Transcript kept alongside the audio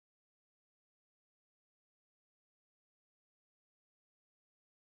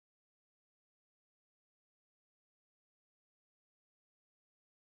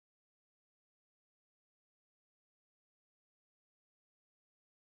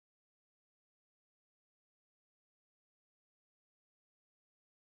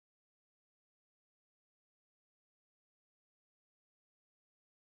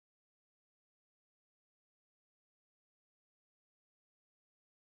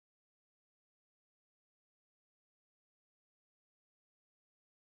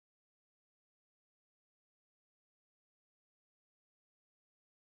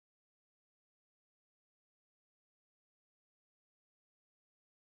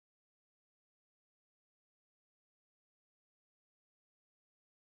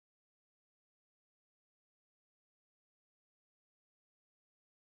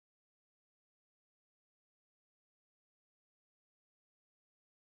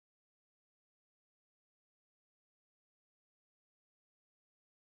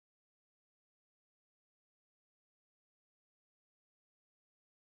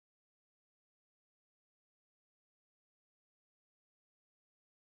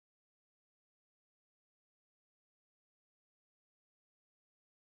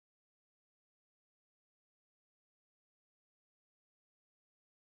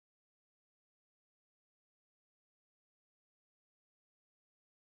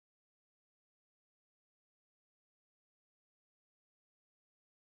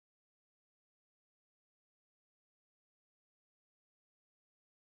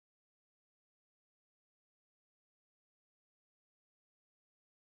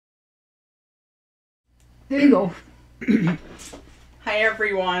There you go. Hi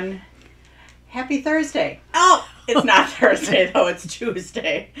everyone. Happy Thursday. Oh, it's not Thursday though, it's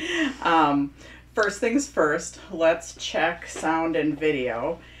Tuesday. First things first, let's check sound and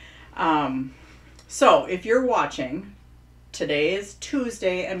video. So if you're watching, today is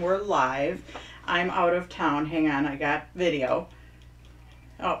Tuesday and we're live. I'm out of town. Hang on, I got video.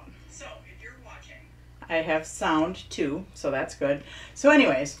 Oh. So if you're watching, I have sound too, so that's good. So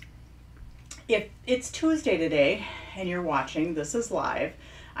anyways, if it's Tuesday today and you're watching, this is live.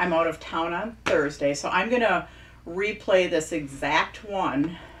 I'm out of town on Thursday, so I'm going to replay this exact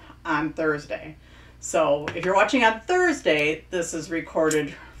one on Thursday. So if you're watching on Thursday, this is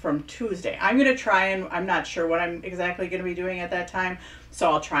recorded from Tuesday. I'm going to try and, I'm not sure what I'm exactly going to be doing at that time, so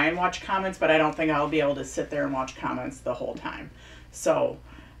I'll try and watch comments, but I don't think I'll be able to sit there and watch comments the whole time. So,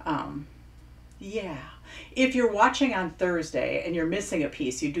 yeah. If you're watching on Thursday and you're missing a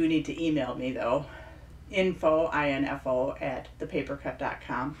piece, you do need to email me though. info at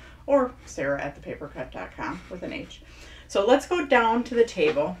thepapercut.com or Sarah at thepapercut.com with an H. So let's go down to the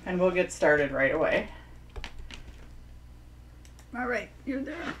table and we'll get started right away. All right, you're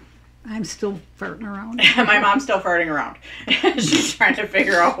there. I'm still farting around. My mom's still farting around. She's trying to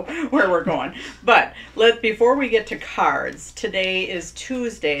figure out where we're going. But before we get to cards, today is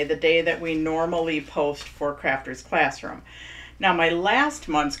Tuesday, the day that we normally post for Crafters Classroom. Now, my last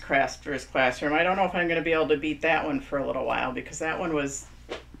month's Crafters Classroom, I don't know if I'm going to be able to beat that one for a little while because that one was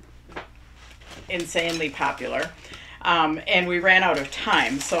insanely popular. And we ran out of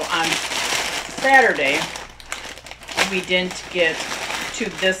time. So on Saturday, we didn't get to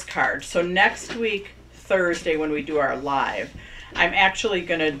this card. So next week, Thursday, when we do our live, I'm actually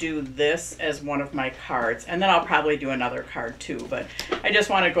going to do this as one of my cards. And then I'll probably do another card too. But I just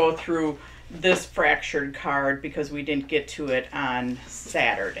want to go through this fractured card because we didn't get to it on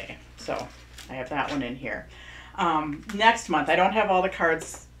Saturday. So I have that one in here. Next month, I don't have all the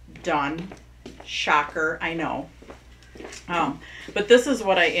cards done. Shocker, I know. But this is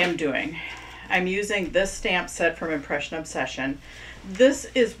what I am doing. I'm using this stamp set from Impression Obsession. This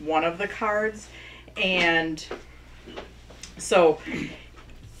is one of the cards, and so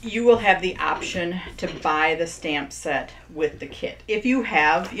you will have the option to buy the stamp set with the kit. If you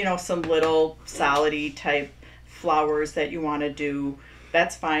have, you know, some little solid-y type flowers that you want to do,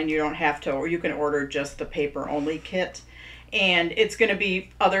 that's fine. You don't have to, or you can order just the paper only kit. And it's going to be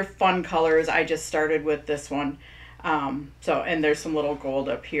other fun colors. I just started with this one. And there's some little gold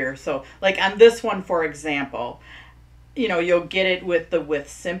up here. So like on this one, for example, you know, you'll get it with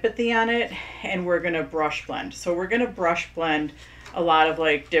sympathy on it, and we're going to brush blend. So we're going to brush blend a lot of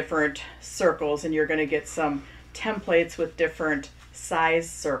like different circles, and you're going to get some templates with different size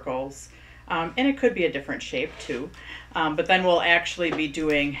circles. And it could be a different shape too. But then we'll actually be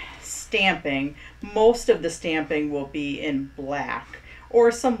doing stamping. Most of the stamping will be in black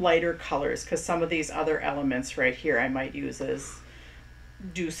or some lighter colors, because some of these other elements right here I might use as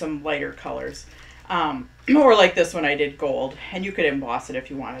do some lighter colors. Or like this one I did gold, and you could emboss it if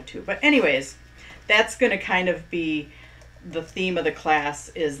you wanted to. But anyways, that's going to kind of be the theme of the class,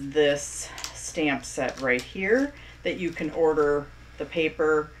 is this stamp set right here that you can order the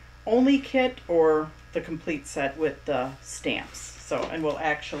paper only kit or the complete set with the stamps. So, and we'll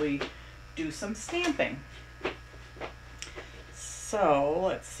actually do some stamping. So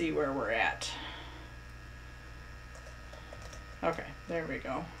let's see where we're at. Okay, there we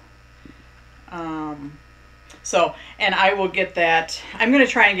go. And I will get that. I'm going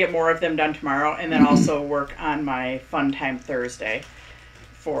to try and get more of them done tomorrow, and then also work on my Fun Time Thursday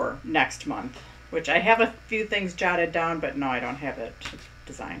for next month, which I have a few things jotted down, but no, I don't have it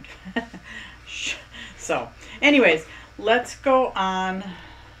designed. So anyways, let's go on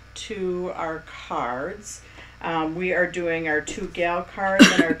to our cards. We are doing our 2 gal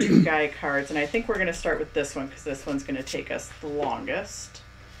cards and our 2 guy cards, and I think we're going to start with this one because this one's going to take us the longest.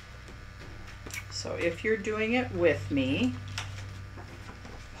 So if you're doing it with me,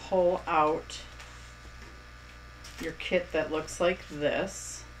 pull out your kit that looks like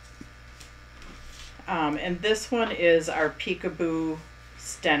this. And this one is our Peekaboo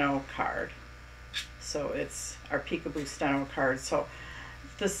Steno card. So it's our Peekaboo Steno card. So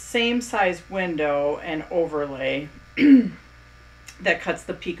the same size window and overlay that cuts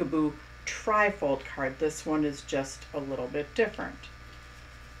the Peekaboo trifold card. This one is just a little bit different.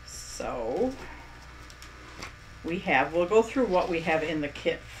 So we'll go through what we have in the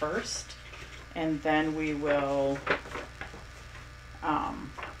kit first, and then we will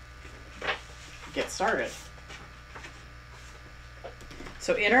get started.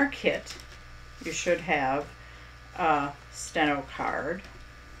 So in our kit, you should have a steno card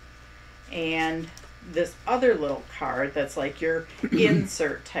and this other little card that's like your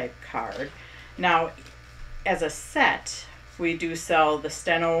insert type card. Now, as a set, we do sell the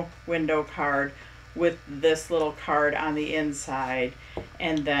steno window card with this little card on the inside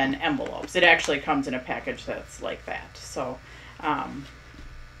and then envelopes. It actually comes in a package that's like that. So, and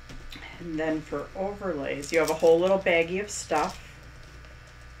then for overlays, you have a whole little baggie of stuff.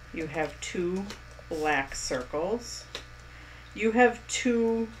 You have 2 black circles. You have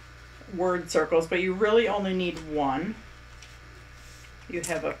 2 word circles, but you really only need 1. You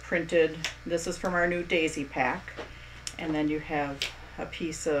have a printed, this is from our new daisy pack, and then you have a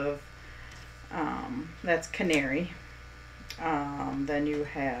piece of, that's canary. Then you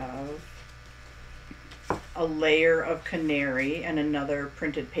have a layer of canary and another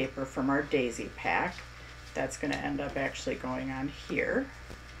printed paper from our daisy pack. That's going to end up actually going on here.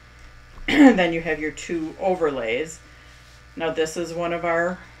 Then you have your 2 overlays. Now this is one of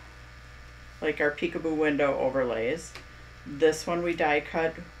our, like our peekaboo window overlays. This one we die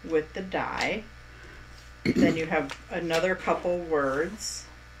cut with the die. Then you have another couple words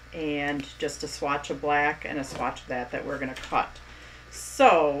and just a swatch of black and a swatch of that we're going to cut.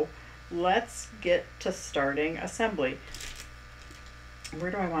 So let's get to starting assembly.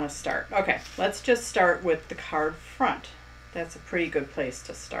 Where do I want to start? Okay, let's just start with the card front. That's a pretty good place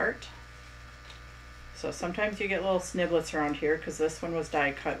to start. So sometimes you get little sniblets around here because this one was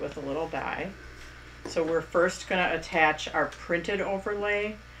die cut with a little die. So we're first going to attach our printed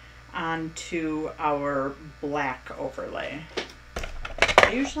overlay onto our black overlay.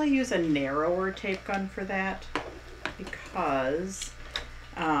 I usually use a narrower tape gun for that because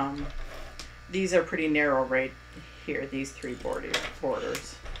these are pretty narrow right here, these 3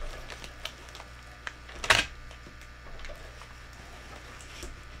 borders.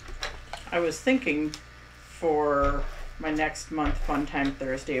 I was thinking for my next month Fun Time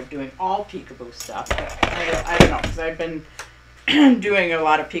Thursday of doing all peekaboo stuff. I don't know, because I've been doing a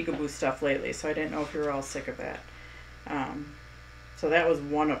lot of peekaboo stuff lately, so I didn't know if you were all sick of that. So that was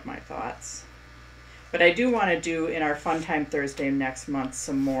one of my thoughts. But I do want to do in our Fun Time Thursday next month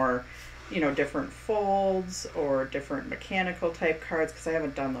some more, you know, different folds or different mechanical type cards, because I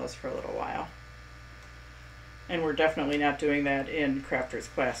haven't done those for a little while. And we're definitely not doing that in Crafter's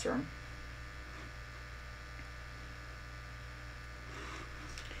Classroom.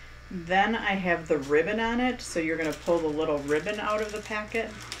 Then I have the ribbon on it, so you're going to pull the little ribbon out of the packet.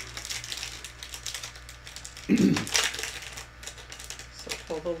 So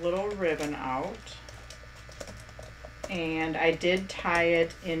pull the little ribbon out. And I did tie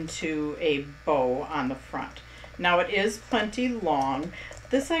it into a bow on the front. Now it is plenty long.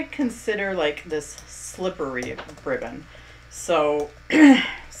 This I consider like this slippery ribbon. So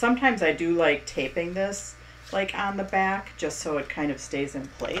sometimes I do like taping this like on the back just so it kind of stays in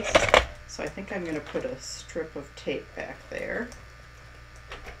place. So I think I'm going to put a strip of tape back there.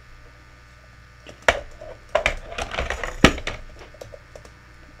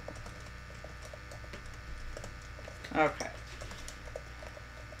 Okay.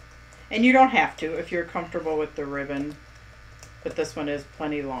 And you don't have to if you're comfortable with the ribbon, but this one is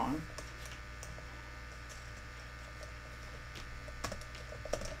plenty long.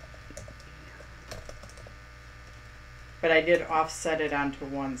 But I did offset it onto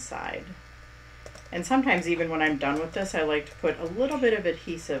one side. And sometimes even when I'm done with this, I like to put a little bit of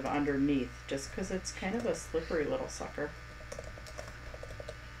adhesive underneath just because it's kind of a slippery little sucker.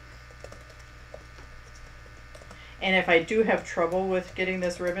 And if I do have trouble with getting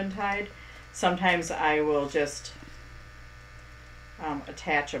this ribbon tied, sometimes I will just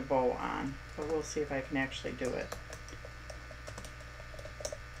attach a bow on. But we'll see if I can actually do it.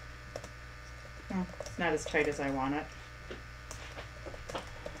 Well, it's not as tight as I want it.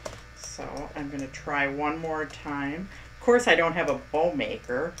 So I'm going to try one more time. Of course, I don't have a bow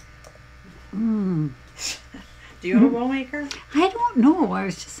maker. Do you have a bow maker? I don't know. I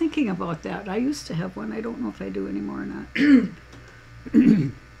was just thinking about that. I used to have one. I don't know if I do anymore or not.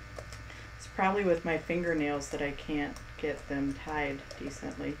 It's probably with my fingernails that I can't get them tied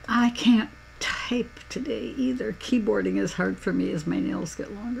decently. I can't type today either. Keyboarding is hard for me as my nails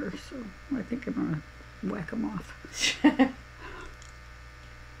get longer, so I think I'm going to whack them off.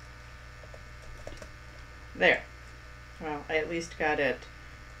 There. Well, I at least got it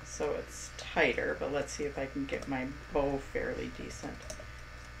so it's tighter, but let's see if I can get my bow fairly decent.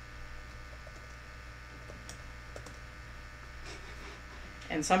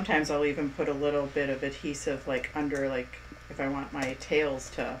 And sometimes I'll even put a little bit of adhesive like under, like if I want my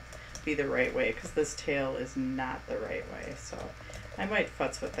tails to be the right way, because this tail is not the right way. So I might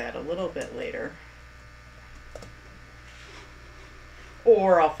futz with that a little bit later.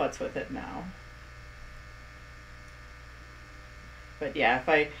 Or I'll futz with it now. But yeah, if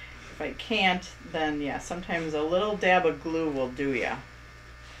I can't, then yeah, sometimes a little dab of glue will do ya.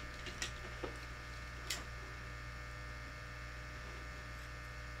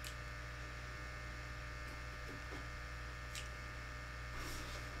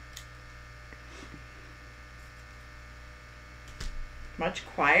 Much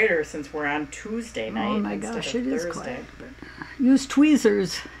quieter since we're on Tuesday night. Oh my instead gosh, of it is Thursday. quiet. But use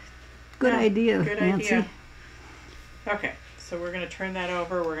tweezers. Good Yeah, idea, good Nancy. idea. Okay, so we're going to turn that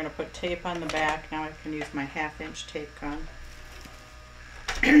over. We're going to put tape on the back. Now I can use my 1/2-inch tape gun.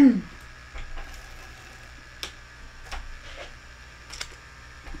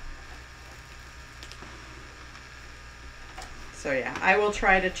 So yeah, I will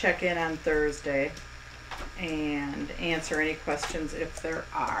try to check in on Thursday and answer any questions if there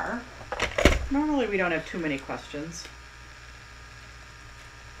are. Normally we don't have too many questions.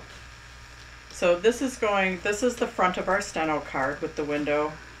 So this is the front of our steno card with the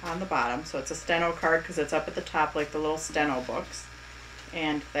window on the bottom. So it's a steno card because it's up at the top like the little steno books.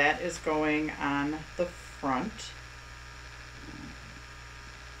 And that is going on the front.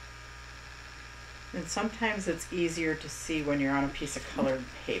 And sometimes it's easier to see when you're on a piece of colored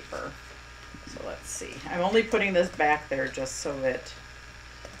paper. So let's see. I'm only putting this back there just so that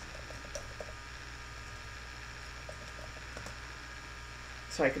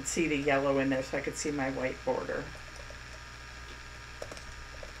I could see the yellow in there, so I could see my white border.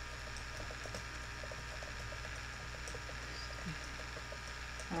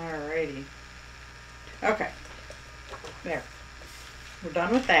 Alrighty. Okay. There. We're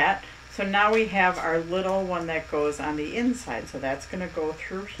done with that. So now we have our little one that goes on the inside. So that's going to go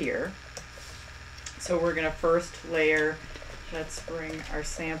through here. So we're going to first layer, let's bring our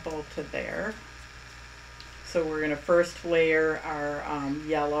sample to there. So we're going to first layer our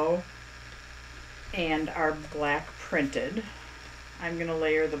yellow and our black printed. I'm going to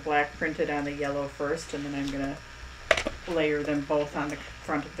layer the black printed on the yellow first, and then I'm going to layer them both on the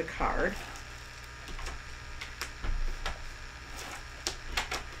front of the card.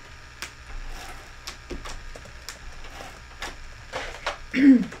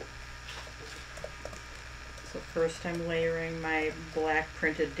 So first I'm layering my black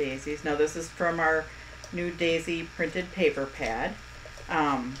printed daisies. Now this is from our new daisy printed paper pad.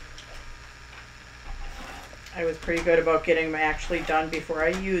 I was pretty good about getting them actually done before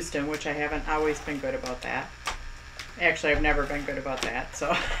I used them, which I haven't always been good about that. Actually, I've never been good about that,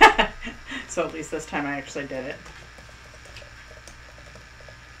 so so at least this time I actually did it.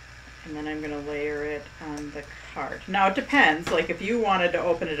 And then I'm going to layer it on the card. Now it depends, like if you wanted to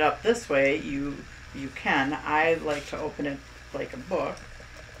open it up this way, you can. I like to open it like a book.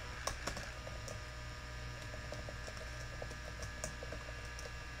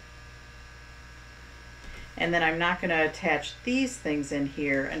 And then I'm not going to attach these things in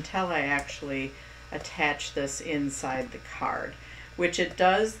here until I actually attach this inside the card, which it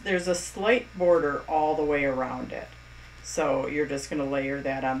does. There's a slight border all the way around it. So you're just going to layer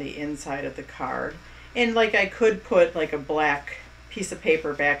that on the inside of the card. And like I could put like a black piece of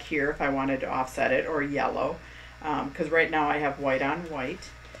paper back here if I wanted to offset it, or yellow, because right now I have white on white,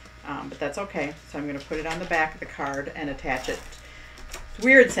 but that's okay. So I'm going to put it on the back of the card and attach it. It's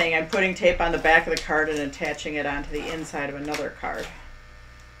weird saying I'm putting tape on the back of the card and attaching it onto the inside of another card.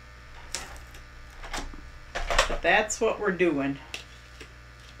 But that's what we're doing.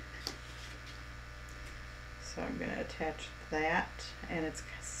 So I'm going to attach that, and it's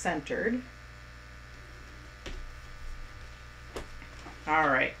centered. All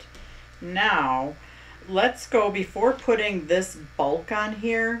right. Now, let's go, before putting this bulk on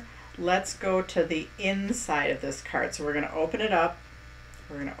here, let's go to the inside of this card. So we're going to open it up.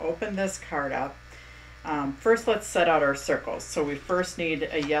 We're going to open this card up. First, let's set out our circles. So we first need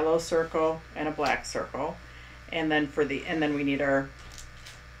a yellow circle and a black circle, and then we need our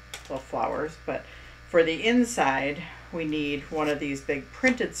little flowers. But for the inside, we need one of these big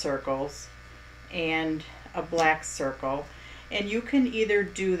printed circles and a black circle. And you can either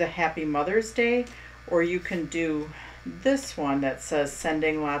do the Happy Mother's Day, or you can do this one that says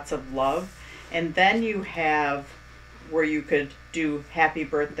sending lots of love. And then you have where you could do happy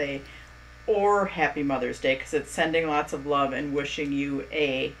birthday or Happy Mother's Day, because it's sending lots of love and wishing you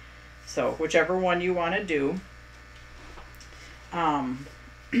a. So whichever one you want to do. I'm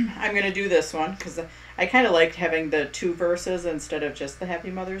going to do this one because I kind of liked having the two verses instead of just the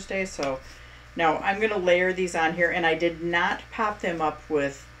Happy Mother's Day. So now I'm going to layer these on here, and I did not pop them up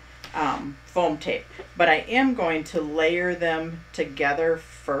with foam tape, but I am going to layer them together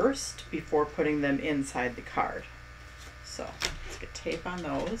first before putting them inside the card. So let's get tape on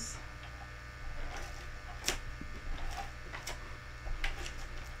those.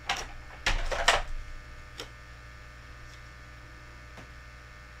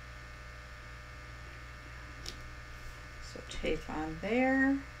 on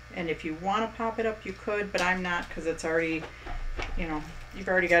there. And if you want to pop it up, you could, but I'm not because it's already, you know, you've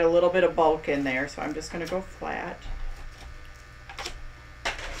already got a little bit of bulk in there. So I'm just going to go flat.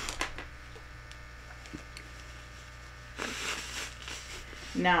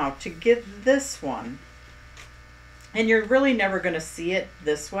 Now to get this one, and you're really never going to see it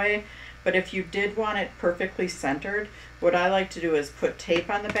this way, but if you did want it perfectly centered, what I like to do is put tape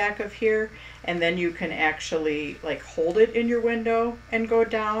on the back of here, and then you can actually like hold it in your window and go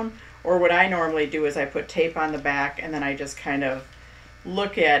down. Or what I normally do is I put tape on the back and then I just kind of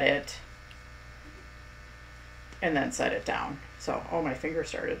look at it and then set it down. So, oh, my finger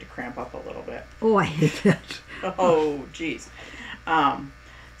started to cramp up a little bit. Oh, I hate that. Oh, geez.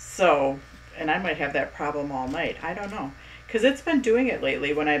 So, and I might have that problem all night. I don't know. Because it's been doing it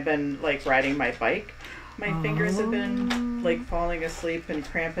lately when I've been like riding my bike. My fingers have been like falling asleep and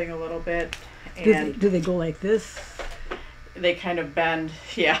cramping a little bit. And do they go like this? They kind of bend.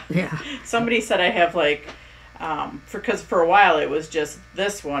 Yeah. Yeah. Somebody said I have like, because for a while it was just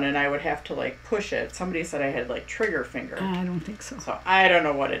this one and I would have to like push it. Somebody said I had like trigger finger. I don't think so. So I don't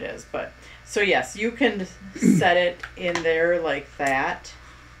know what it is, but so yes, you can set it in there like that.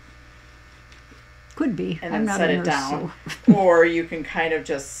 Could be. And I'm then not set a it nurse, down. so. Or you can kind of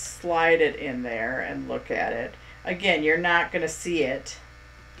just slide it in there and look at it. Again, you're not going to see it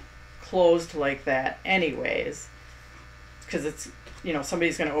closed like that anyways. Because it's, you know,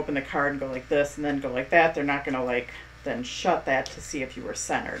 somebody's going to open the card and go like this and then go like that. They're not going to like then shut that to see if you were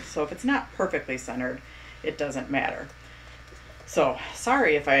centered. So if it's not perfectly centered, it doesn't matter. So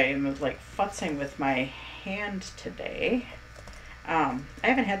sorry if I'm like futzing with my hand today. I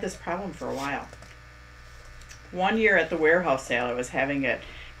haven't had this problem for a while. One year at the warehouse sale, I was having it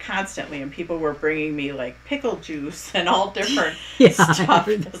constantly, and people were bringing me like pickle juice and all different stuff.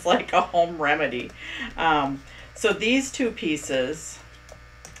 It was like a home remedy. So these two pieces,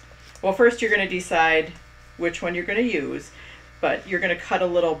 well, first you're going to decide which one you're going to use, but you're going to cut a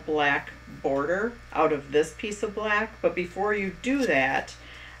little black border out of this piece of black. But before you do that,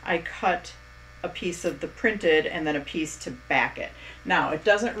 I cut a piece of the printed and then a piece to back it. Now, it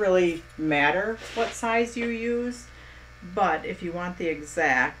doesn't really matter what size you use, but if you want the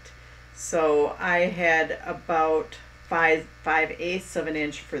exact, so I had about 5/8 of an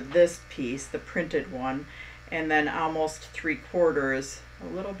inch for this piece, the printed one, and then almost 3/4, a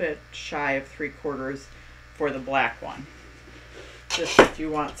little bit shy of 3/4 for the black one. Just if you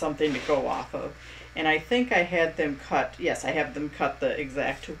want something to go off of. And I think I had them cut, yes, I have them cut the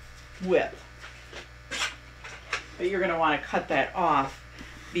exact width. But you're going to want to cut that off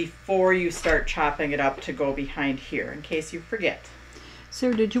before you start chopping it up to go behind here, in case you forget.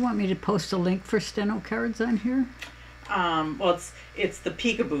 Sarah, did you want me to post a link for steno cards on here? Well, it's the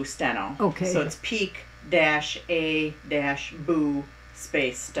Peekaboo steno. Okay. So it's peek-a-boo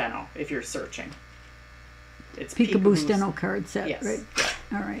space steno if you're searching. It's Peekaboo steno card set, yes. right?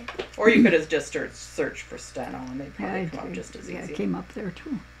 All right. Or you could have just search for steno and they'd probably Yeah, come up just as easy. Yeah, it came up there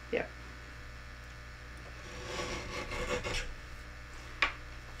too. Yep.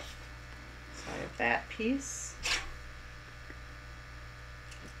 So I have that piece.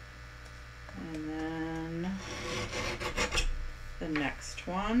 And then the next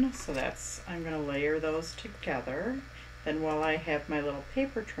one. So that's, I'm going to layer those together. Then while I have my little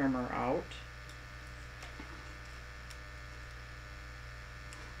paper trimmer out,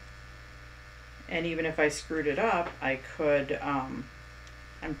 and even if I screwed it up, I could, I'm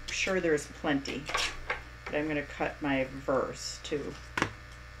sure there's plenty, but I'm going to cut my verse too.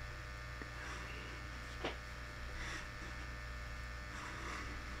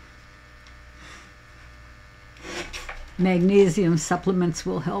 Magnesium supplements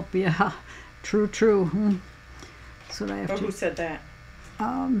will help. Yeah, true. That's what I have Oh, to. who said that?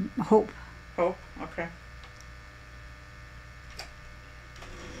 Hope. Hope? Okay.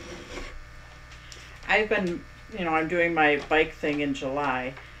 I've been, I'm doing my bike thing in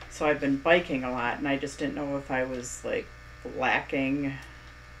July, so I've been biking a lot, and I just didn't know if I was like lacking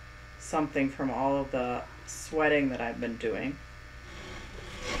something from all of the sweating that I've been doing.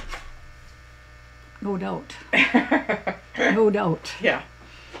 No doubt. No doubt. Yeah.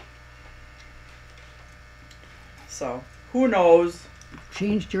 So, who knows?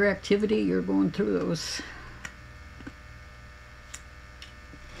 Changed your activity, you're going through those.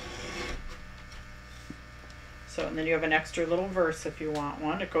 So, and then you have an extra little verse if you want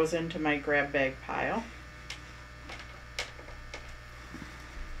one. It goes into my grab bag pile.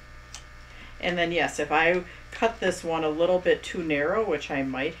 And then, yes, if I cut this one a little bit too narrow, which I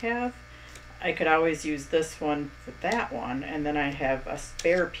might have, I could always use this one for that one, and then I have a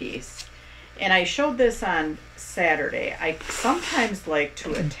spare piece. And I showed this on Saturday. I sometimes like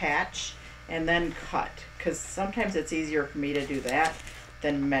to attach and then cut, because sometimes it's easier for me to do that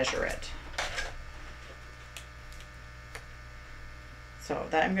than measure it. So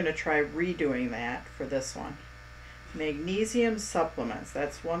that I'm going to try redoing that for this one. Magnesium supplements.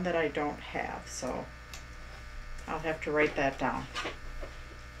 That's one that I don't have, so I'll have to write that down.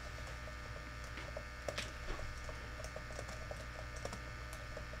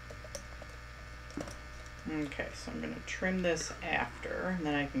 Okay, so I'm going to trim this after, and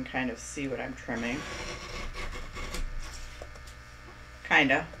then I can kind of see what I'm trimming.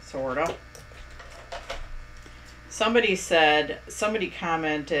 Kinda, sorta. Somebody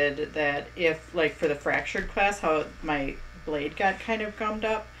commented that if, like for the fractured class, how my blade got kind of gummed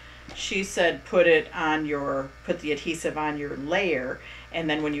up, she said put the adhesive on your layer, and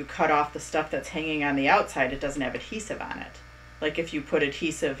then when you cut off the stuff that's hanging on the outside, it doesn't have adhesive on it. Like if you put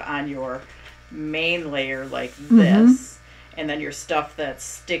adhesive on your main layer like this, and then your stuff that's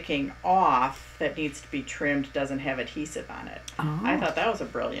sticking off that needs to be trimmed doesn't have adhesive on it. Oh, I thought that was a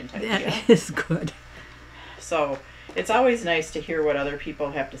brilliant idea. that is good. So it's always nice to hear what other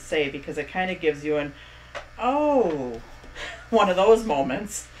people have to say, because it kind of gives you one of those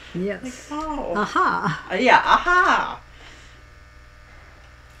moments. Yes. Like, oh. Aha. Yeah, aha.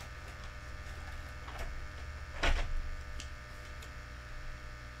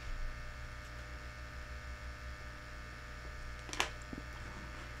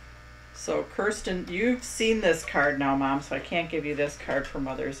 So Kirsten, you've seen this card now, Mom, so I can't give you this card for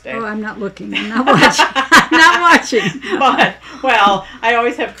Mother's Day. Oh, I'm not looking. I'm not watching. I'm not watching. But, well, I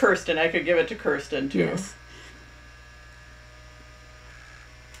always have Kirsten. I could give it to Kirsten, too. Yes.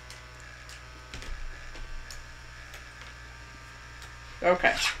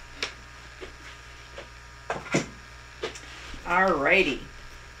 Okay. Alrighty.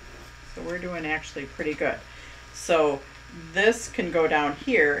 So we're doing actually pretty good. So this can go down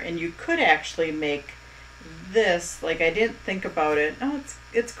here, and you could actually make this, like I didn't think about it. Oh,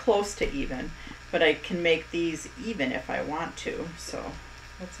 it's close to even, but I can make these even if I want to. So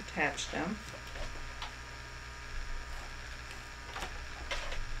let's attach them.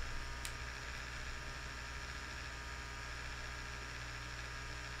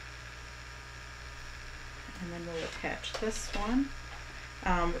 And then we'll attach this one.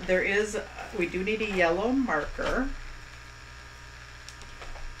 We do need a yellow marker.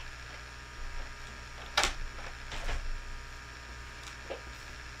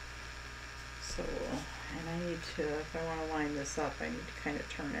 So, and I need to, if I want to line this up, I need to kind of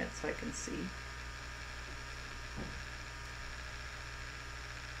turn it so I can see.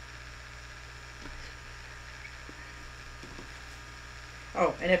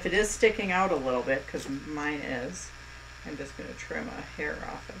 Oh, and if it is sticking out a little bit, because mine is, I'm just going to trim a hair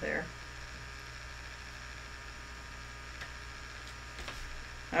off of there.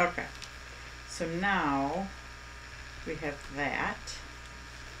 Okay, so now we have that.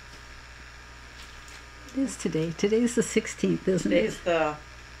 It is today. Today's the 16th, isn't it? Today's the,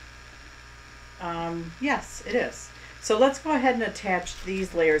 yes, it is. So let's go ahead and attach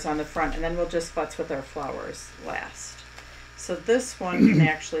these layers on the front, and then we'll just futz with our flowers last. So this one can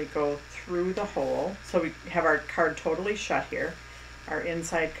actually go through the hole. So we have our card totally shut here, our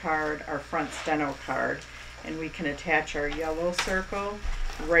inside card, our front steno card, and we can attach our yellow circle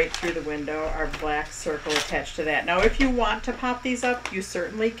right through the window, our black circle attached to that. Now if you want to pop these up, you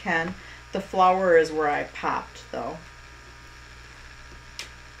certainly can. The flower is where I popped though.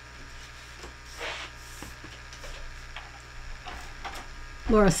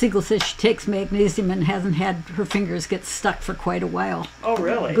 Laura Siegel says she takes magnesium and hasn't had her fingers get stuck for quite a while. Oh,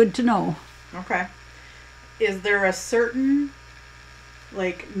 really? Good to know. Okay. Is there a certain,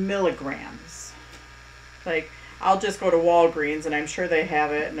 like, milligrams? Like, I'll just go to Walgreens, and I'm sure they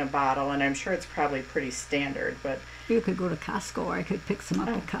have it in a bottle, and I'm sure it's probably pretty standard, but... You could go to Costco, or I could pick some up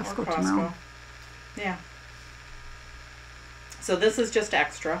at Costco tomorrow. Yeah. So this is just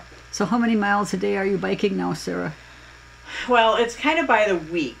extra. So how many miles a day are you biking now, Sarah? Well, it's kind of by the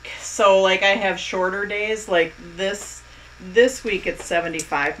week. So, like, I have shorter days. Like, this week it's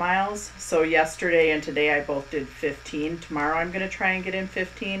 75 miles. So yesterday and today I both did 15. Tomorrow I'm going to try and get in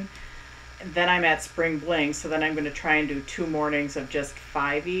 15. And then I'm at Spring Bling, so then I'm going to try and do 2 mornings of just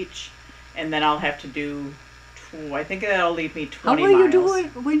 5 each. And then I'll have to do, I think that'll leave me 20 miles. How will you do it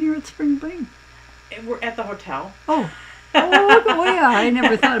when you're at Spring Bling? We're at the hotel. Oh, yeah, I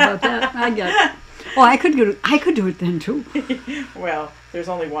never thought about that. I get it. Oh, I could do it then too. Well, there's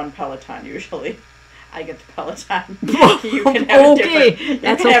only one Peloton usually. I get the Peloton. You can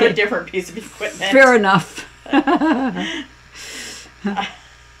have have a different piece of equipment. Fair enough.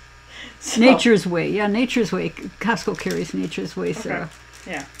 So, Nature's Way. Yeah, Nature's Way. Costco carries Nature's Way, Sarah.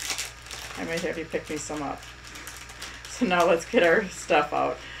 Okay. Yeah. I might have you pick me some up. So now let's get our stuff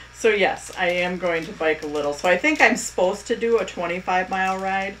out. So yes, I am going to bike a little. So I think I'm supposed to do a 25-mile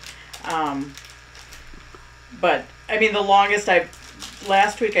ride. But I mean, the longest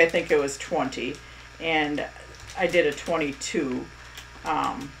last week I think it was 20, and I did a 22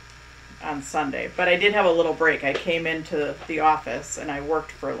 on Sunday. But I did have a little break. I came into the office and I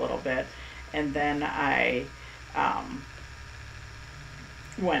worked for a little bit, and then I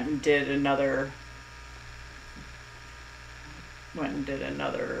went and did another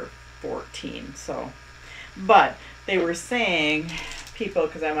 14. So, but they were saying, people,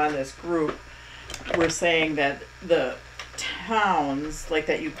 because I'm on this group, were saying that the towns like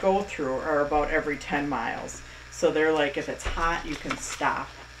that you go through are about every 10 miles. So they're like, if it's hot, you can stop.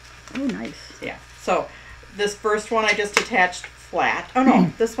 Oh, nice. Yeah. So this first one I just attached flat. Oh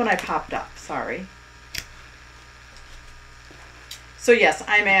no, this one I popped up. Sorry. So yes,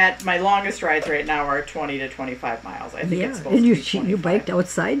 I'm at my longest rides right now are 20 to 25 miles. I think it's supposed and to you be 25. you biked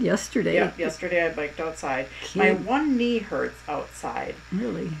outside yesterday. Yeah, yesterday I biked outside. My one knee hurts outside.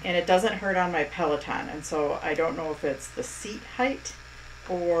 Really? And it doesn't hurt on my Peloton, and so I don't know if it's the seat height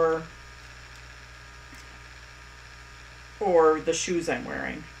or the shoes I'm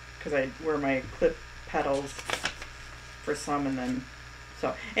wearing, because I wear my clip pedals for some, and then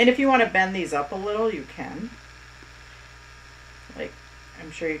and if you want to bend these up a little, you can. Like,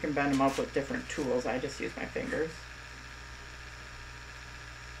 I'm sure you can bend them up with different tools. I just use my fingers.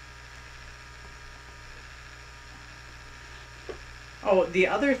 Oh, the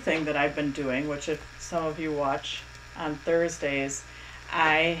other thing that I've been doing, which if some of you watch on Thursdays,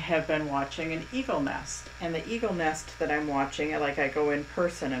 I have been watching an eagle nest. And the eagle nest that I'm watching, like I go in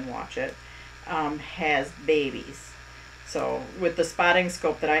person and watch it, has babies. So with the spotting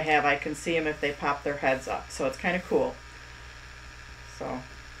scope that I have, I can see them if they pop their heads up. So it's kind of cool.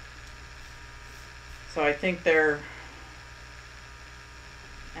 So I think I'm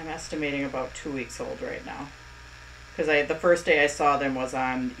estimating about 2 weeks old right now. Because the first day I saw them was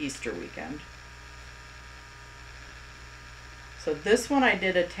on Easter weekend. So this one I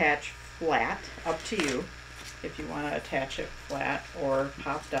did attach flat, up to you, if you want to attach it flat or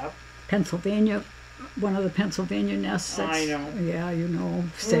popped up. Pennsylvania, one of the Pennsylvania nests. I know. Yeah, you know,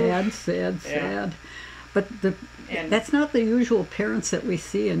 sad. Yeah. But that's not the usual parents that we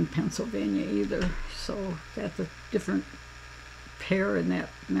see in Pennsylvania either. So that's a different pair in that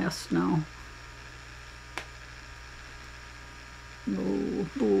nest now. Oh,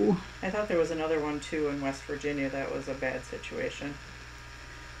 boo. I thought there was another one too in West Virginia that was a bad situation.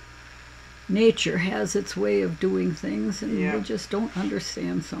 Nature has its way of doing things, and we just don't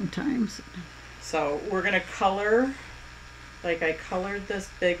understand sometimes. So we're going to color, like I colored this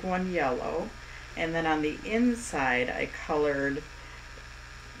big one yellow, and then on the inside I colored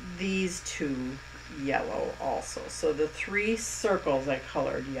these two yellow also. So the 3 circles I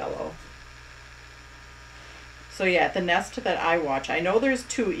colored yellow. So yeah, the nest that I watch, I know there's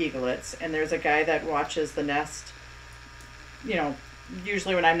 2 eaglets, and there's a guy that watches the nest, you know,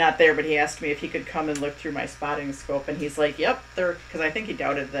 usually when I'm not there, but he asked me if he could come and look through my spotting scope, and he's like, yep, because I think he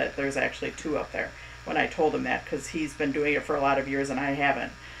doubted that there's actually 2 up there when I told him that, because he's been doing it for a lot of years and I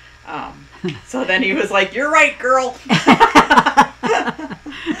haven't. So then he was like, you're right, girl.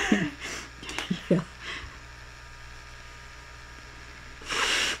 Yeah.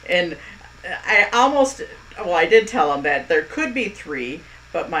 And I did tell him that there could be 3,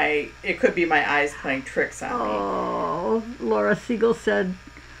 but it could be my eyes playing tricks on me. Oh, Laura Siegel said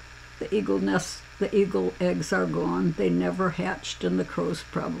the eagle eggs are gone. They never hatched, and the crows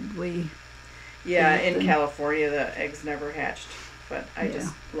probably. Yeah, in California, the eggs never hatched. But I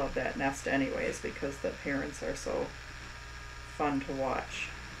just love that nest anyways, because the parents are so fun to watch.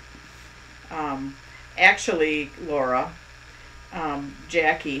 Actually, Laura,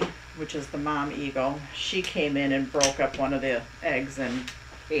 Jackie, which is the mom eagle, she came in and broke up one of the eggs and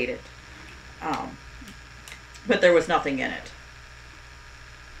ate it. But there was nothing in it.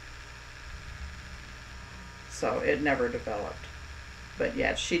 So it never developed. But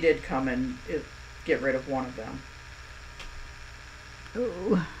yeah, she did come and get rid of one of them.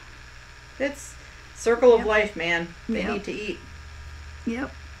 Oh. It's circle of life, man. They need to eat.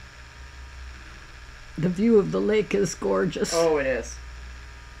 Yep. The view of the lake is gorgeous. Oh, it is.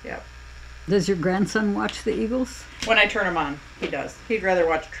 Yep. Does your grandson watch the eagles? When I turn him on, he does. He'd rather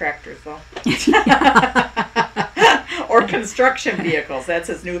watch tractors, though. Or construction vehicles. That's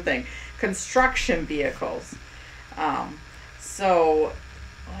his new thing. Construction vehicles. So,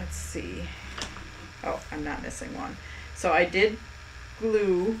 let's see. Oh, I'm not missing one. So I did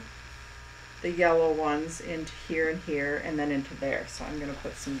glue the yellow ones into here and here and then into there. So I'm going to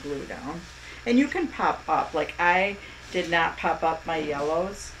put some glue down. And you can pop up. Like I did not pop up my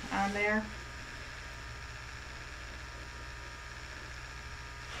yellows on there.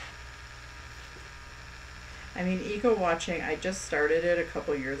 I mean, eco watching, I just started it a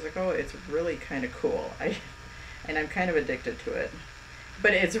couple years ago. It's really kind of cool. And I'm kind of addicted to it.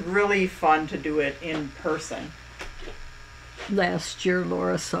 But it's really fun to do it in person. Last year,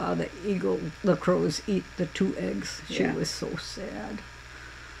 Laura saw the crows eat the 2 eggs. She was so sad.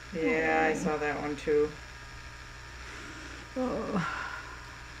 Yeah, I saw that one too. Oh.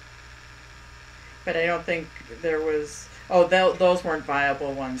 But I don't think there was... Oh, those weren't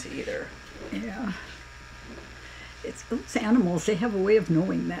viable ones either. Yeah. It's those animals, they have a way of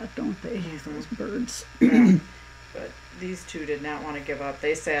knowing that, don't they? Mm-hmm. Those birds. Yeah. But these two did not want to give up.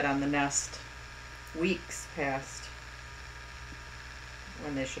 They sat on the nest weeks past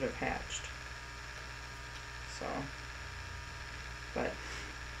when they should have hatched. So, but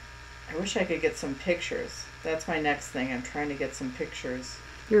I wish I could get some pictures. That's my next thing. I'm trying to get some pictures.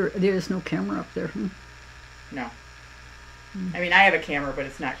 There's no camera up there, huh? No. I mean, I have a camera, but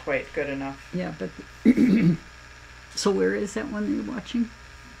it's not quite good enough. Yeah, but... So where is that one you're watching?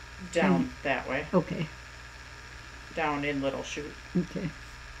 Down that way. Okay. Down in Little Chute. Okay.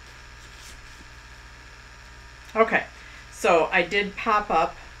 Okay. So I did pop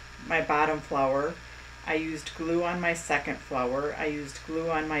up my bottom flower. I used glue on my second flower. I used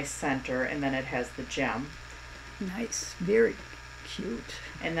glue on my center, and then it has the gem. Nice. Very cute.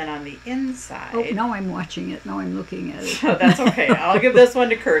 And then on the inside... Oh, now I'm watching it. Now I'm looking at it. That's okay. I'll give this one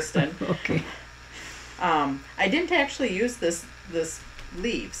to Kirsten. Okay. I didn't actually use this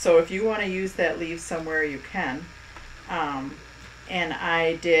leaf, so if you want to use that leaf somewhere, you can. And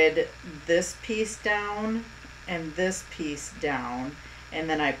I did this piece down and this piece down, and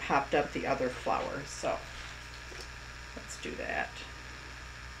then I popped up the other flower. So let's do that.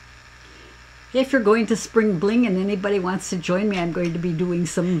 If you're going to Spring Bling and anybody wants to join me, I'm going to be doing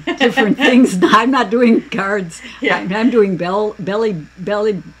some different things. I'm not doing cards. Yeah. I'm doing belly bands.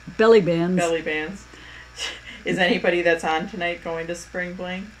 Belly bands. Is anybody that's on tonight going to Spring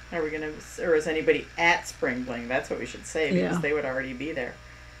Bling? Are we gonna, or is anybody at Spring Bling? That's what we should say, because they would already be there.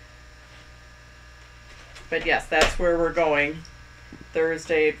 But yes, that's where we're going.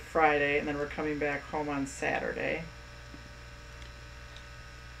 Thursday, Friday, and then we're coming back home on Saturday.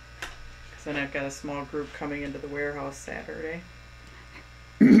 Because then I've got a small group coming into the warehouse Saturday.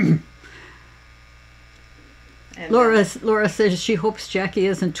 And Laura says she hopes Jackie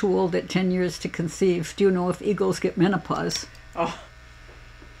isn't too old at 10 years to conceive. Do you know if eagles get menopause? Oh,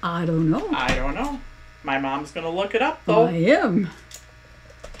 I don't know. I don't know. My mom's going to look it up, though. I am.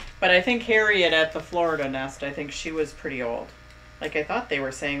 But I think Harriet at the Florida nest, I think she was pretty old. Like, I thought they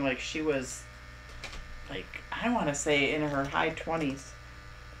were saying, like, she was, like, I want to say in her high 20s.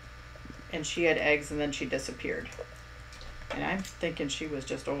 And she had eggs and then she disappeared. And I'm thinking she was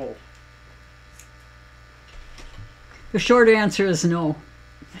just old. The short answer is no.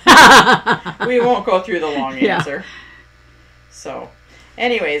 We won't go through the long answer. So,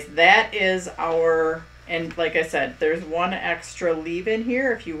 anyways, that is our, and like I said, there's one extra leave in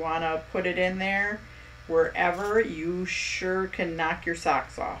here if you want to put it in there wherever. You sure can knock your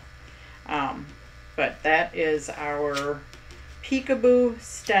socks off. But that is our Peekaboo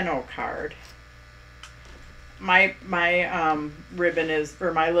Steno card. My ribbon is,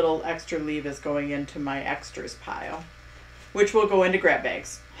 or my little extra leave is going into my extras pile, which will go into grab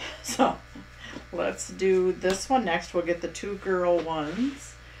bags. So let's do this one next. We'll get the 2 girl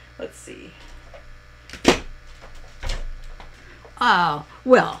ones. Let's see.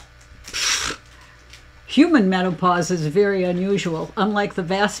 Well, human menopause is very unusual. Unlike the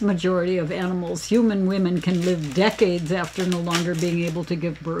vast majority of animals, human women can live decades after no longer being able to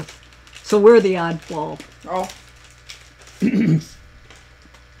give birth. So we're the oddball. Oh.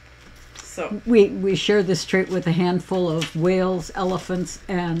 So we share this trait with a handful of whales, elephants,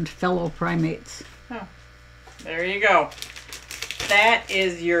 and fellow primates. Oh, there you go. That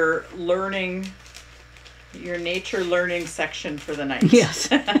is your learning, your nature learning section for the night.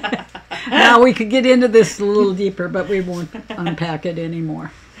 Yes. Now we could get into this a little deeper, but we won't unpack it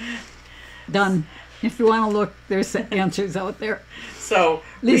anymore. Done. If you want to look, there's answers out there. So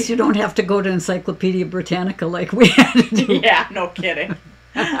at least you don't have to go to Encyclopedia Britannica like we had to do. Yeah, no kidding.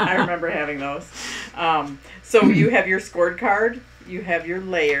 I remember having those. So you have your scored card, you have your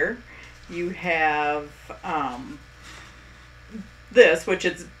layer, you have this, which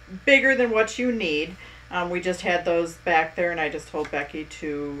is bigger than what you need. We just had those back there, and I just told Becky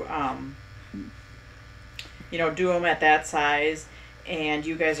to, do them at that size. and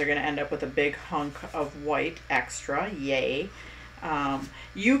you guys are going to end up with a big hunk of white extra. Yay.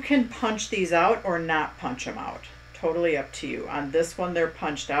 You can punch these out or not punch them out. Totally up to you. On this one, they're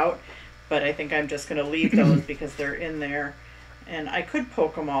punched out, but I think I'm just going to leave those because they're in there. And I could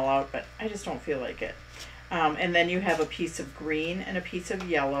poke them all out, but I just don't feel like it. And then you have a piece of green and a piece of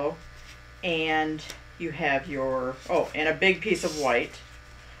yellow, and you have your, and a big piece of white.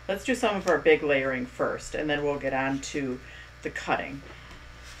 Let's do some of our big layering first, and then we'll get on to the cutting.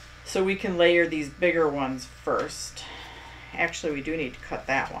 So we can layer these bigger ones first. Actually, we do need to cut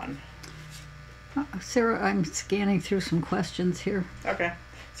that one. Sarah, I'm scanning through some questions here. Okay.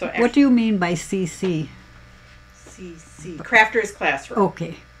 So what do you mean by CC? CC. Crafter's Classroom.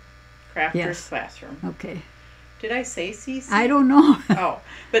 Okay. Crafter's Classroom. Okay. Did I say CC? I don't know.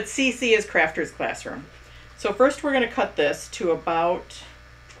 But CC is Crafter's Classroom. So first we're going to cut this to about,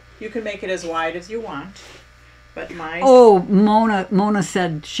 you can make it as wide as you want. But Mona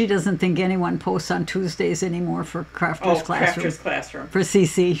said she doesn't think anyone posts on Tuesdays anymore for Crafter's Classroom. Crafter's Classroom. For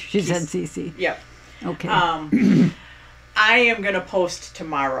CC. She said CC. Yep. Okay. I am going to post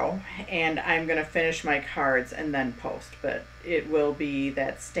tomorrow, and I'm going to finish my cards and then post. But it will be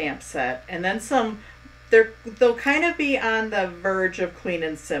that stamp set. And then some, they'll kind of be on the verge of clean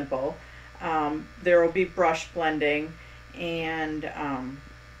and simple. There will be brush blending and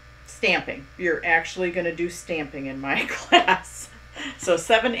stamping. You're actually going to do stamping in my class. So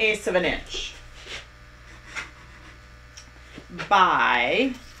 7/8 of an inch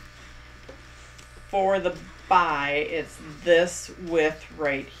for the it's this width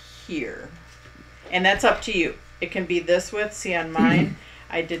right here, and that's up to you. It can be this width. See, on mine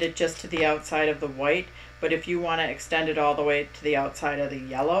I did it just to the outside of the white, but if you want to extend it all the way to the outside of the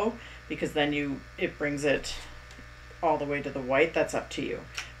yellow, because then it brings it all the way to the white, that's up to you.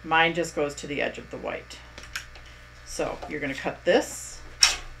 Mine just goes to the edge of the white. So you're going to cut this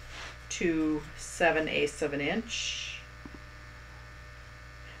to 7/8 of an inch.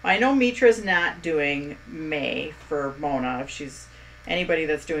 I know Mitra's not doing May for Mona. If she's anybody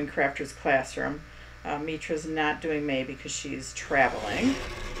that's doing Crafter's Classroom, Mitra's not doing May because she's traveling.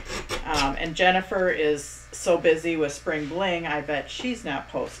 And Jennifer is so busy with Spring Bling, I bet she's not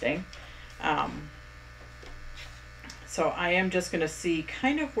posting. So I am just going to see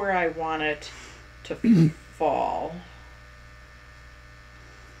kind of where I want it to fall.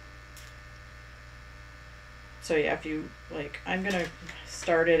 So yeah, if you like, I'm going to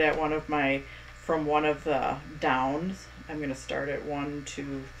start it at from one of the downs. I'm going to start at 1,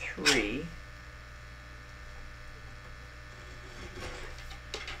 2, 3.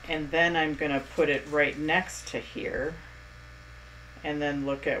 And then I'm going to put it right next to here. And then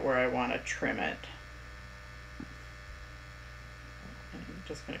look at where I want to trim it. I'm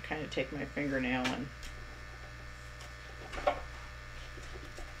just going to kind of take my fingernail and...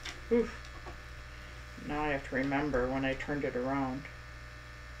 Oof. Now I have to remember when I turned it around.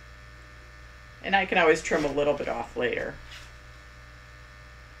 And I can always trim a little bit off later.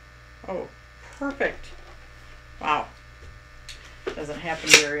 Oh, perfect. Wow. Doesn't happen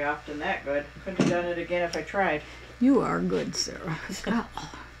very often that good. Couldn't have done it again if I tried. You are good, Sarah.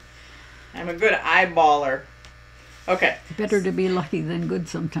 I'm a good eyeballer. Okay. Better to be lucky than good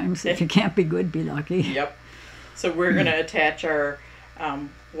sometimes. If you can't be good, be lucky. Yep. So we're going to attach our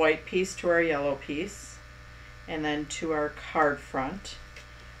white piece to our yellow piece. And then to our card front.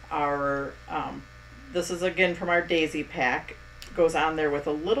 Our this is again from our daisy pack. Goes on there with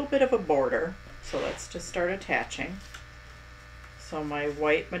a little bit of a border. So let's just start attaching. So my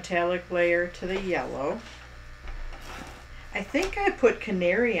white metallic layer to the yellow. I think I put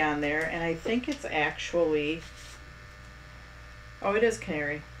canary on there, and I think it's actually, oh, it is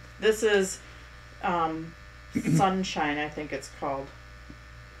canary. This is sunshine, I think it's called,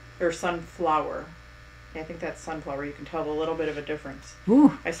 or sunflower. I think that's sunflower. You can tell a little bit of a difference.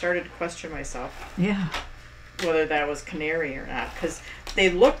 Ooh. I started to question myself. Yeah. Whether that was canary or not, because they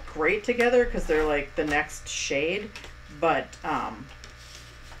look great together because they're like the next shade, but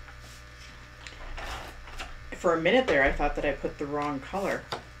for a minute there I thought that I put the wrong color.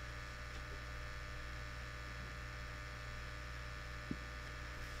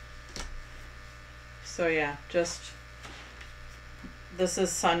 So yeah, just this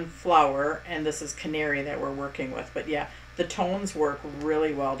is sunflower and this is canary that we're working with, but yeah, the tones work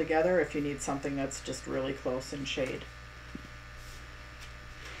really well together if you need something that's just really close in shade.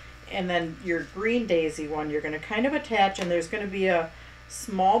 And then your green daisy one, you're going to kind of attach, and there's going to be a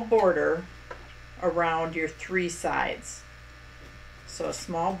small border around your 3 sides. So a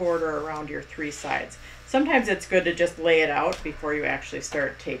small border around your 3 sides. Sometimes it's good to just lay it out before you actually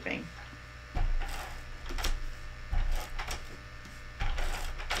start taping.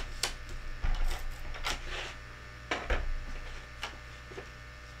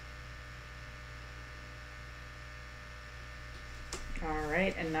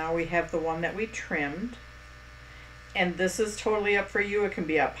 right, and now we have the one that we trimmed. And this is totally up for you. It can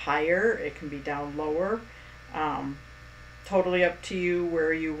be up higher, it can be down lower. Totally up to you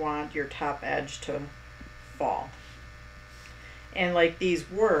where you want your top edge to fall. And like these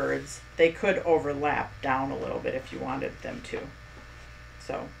words, they could overlap down a little bit if you wanted them to.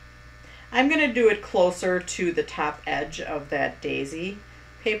 So I'm going to do it closer to the top edge of that daisy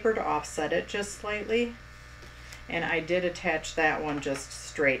paper to offset it just slightly. And I did attach that one just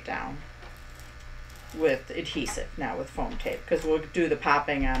straight down with adhesive, not with foam tape, because we'll do the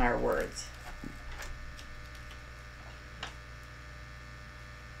popping on our words.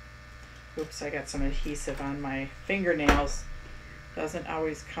 Oops, I got some adhesive on my fingernails. Doesn't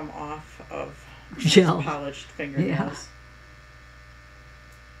always come off of Gel. polished fingernails.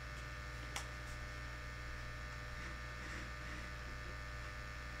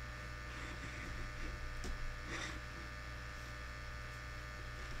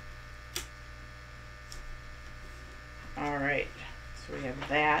 All right, so we have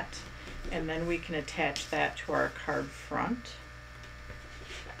that, and then we can attach that to our card front.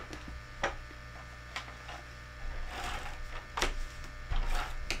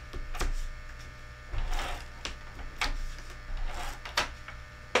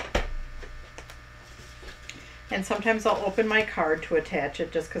 And sometimes I'll open my card to attach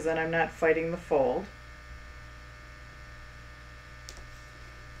it just because then I'm not fighting the fold.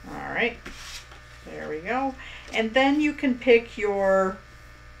 All right, there we go. And then you can pick your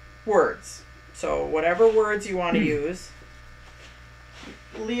words. So whatever words you want to use.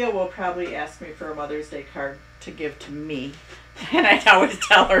 Leah will probably ask me for a Mother's Day card to give to me. And I always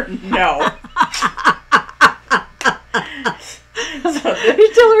tell her no. So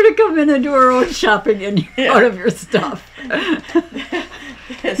you tell her to come in and do her own shopping and out of your stuff.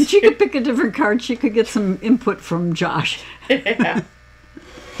 She could pick a different card. She could get some input from Josh. Yeah.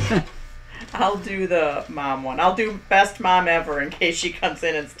 I'll do the mom one. I'll do best mom ever in case she comes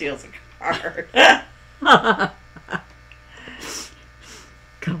in and steals a card.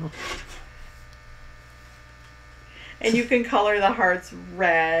 Cool. And you can color the hearts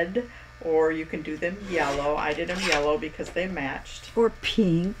red, or you can do them yellow. I did them yellow because they matched. Or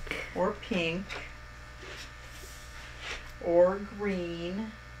pink. Or pink. Or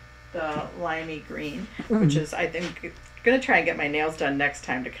green. The limey green, which is, I think, going to try and get my nails done next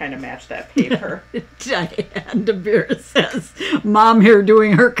time to kind of match that paper. Diane DeBeer says, Mom here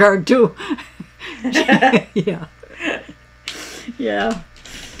doing her card too. Yeah. Yeah.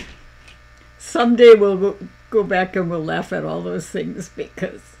 Someday we'll go back and we'll laugh at all those things,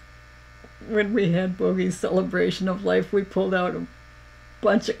 because when we had Bogey's celebration of life, we pulled out a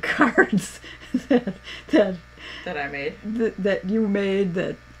bunch of cards that I made. That you made,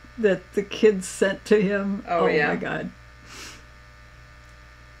 that the kids sent to him. Oh yeah. My God.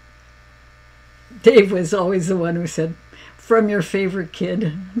 Dave was always the one who said, from your favorite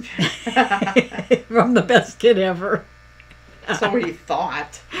kid. From the best kid ever. So he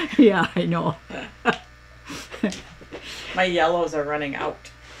thought. Yeah, I know. My yellows are running out,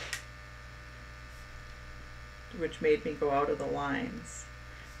 which made me go out of the lines.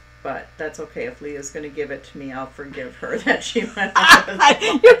 But that's okay. If Leah's going to give it to me, I'll forgive her that she went out of the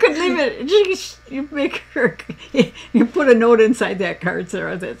lines. You could leave it. You make her. You put a note inside that card,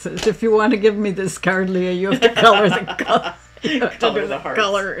 Sarah, that says, if you want to give me this card, Leah, you have to color the color. You have Color to the hearts.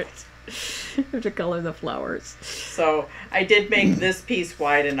 color it. You have to color the flowers. So I did make this piece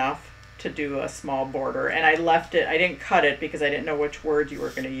wide enough to do a small border, and I left it. I didn't cut it because I didn't know which word you were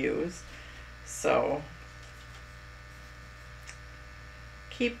going to use. So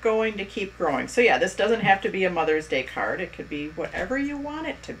keep going to keep growing. So yeah, this doesn't have to be a Mother's Day card. It could be whatever you want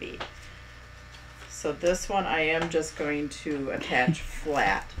it to be. So this one I am just going to attach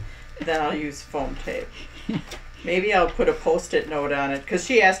flat. Then I'll use foam tape. Maybe I'll put a Post-it note on it, because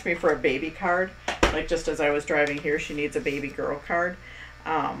she asked me for a baby card. Like just as I was driving here, she needs a baby girl card.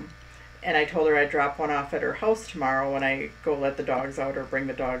 And I told her I'd drop one off at her house tomorrow when I go let the dogs out or bring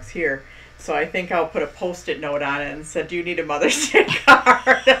the dogs here. So I think I'll put a Post-it note on it and said, do you need a Mother's Day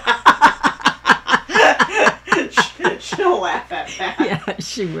card? She'll laugh at that. Yeah,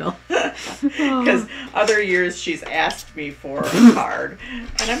 she will. Because other years she's asked me for a card.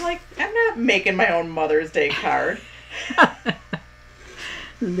 And I'm like, I'm not making my own Mother's Day card.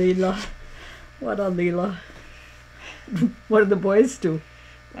 Leela. What a Leela. What do the boys do?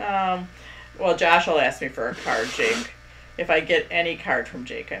 Well, Josh will ask me for a card, Jake. If I get any card from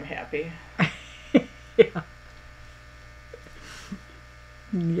Jake, I'm happy. Yeah.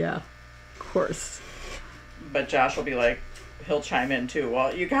 Yeah, of course. But Josh will be like, he'll chime in too.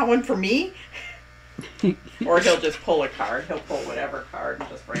 Well, you got one for me? Or he'll just pull a card. He'll pull whatever card and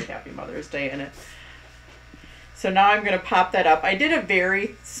just write Happy Mother's Day in it. So now I'm going to pop that up. I did a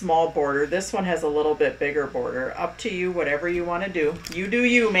very small border. This one has a little bit bigger border. Up to you, whatever you want to do. You do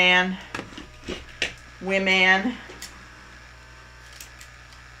you, man. Women.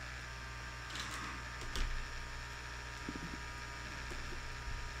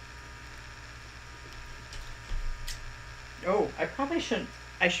 Oh,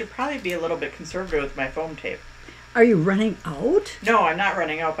 I should probably be a little bit conservative with my foam tape. Are you running out? No, I'm not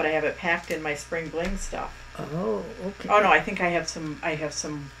running out, but I have it packed in my spring bling stuff. Oh, okay. Oh no, I think I have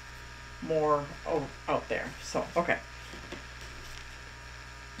some more out there. So, okay.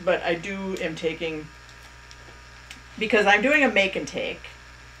 But I am taking, because I'm doing a make and take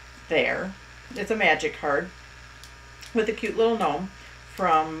there. It's a magic card with a cute little gnome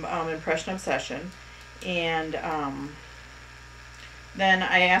from Impression Obsession. And then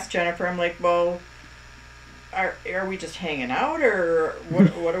I asked Jennifer, I'm like, well, are we just hanging out, or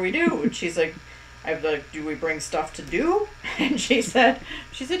what do we do? And she's like, I'm like, do we bring stuff to do? And she said,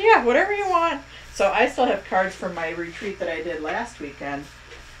 yeah, whatever you want. So I still have cards from my retreat that I did last weekend.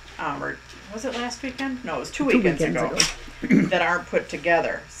 Or was it last weekend? No, it was two weekends ago. That aren't put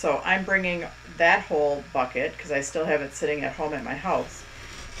together. So I'm bringing that whole bucket because I still have it sitting at home at my house.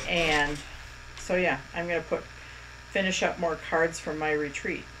 And so yeah, I'm going to finish up more cards from my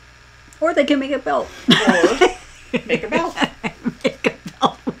retreat. Or they can make a belt. Or make a belt. Make a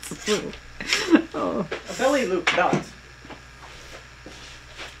belt. Oh. A belly loop belt.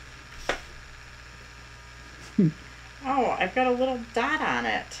 Oh, I've got a little dot on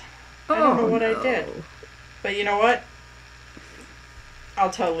it. I don't know what I did. But you know what? I'll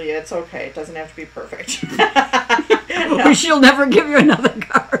tell Leah it's okay. It doesn't have to be perfect. No. She'll never give you another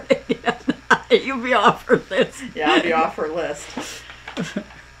card again. You'll be off her list. Yeah, I'll be off her list.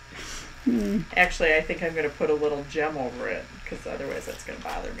 Actually, I think I'm going to put a little gem over it because otherwise that's going to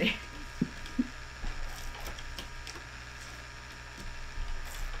bother me.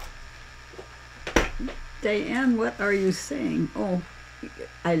 Diane, what are you saying? Oh,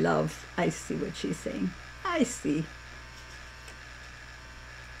 I see what she's saying. I see.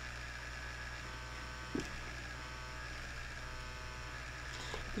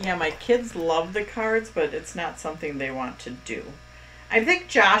 Yeah, my kids love the cards, but it's not something they want to do. I think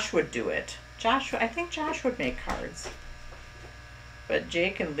Josh would do it. I think Josh would make cards. But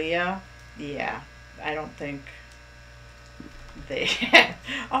Jake and Leah, yeah, I don't think they...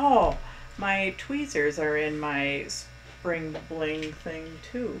 Oh, my tweezers are in my spring bling thing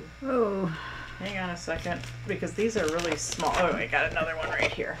too. Oh. Hang on a second, because these are really small. Oh, I got another one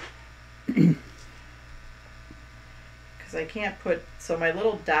right here. Because I can't put... So my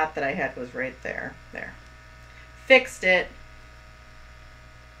little dot that I had was right there. There. Fixed it.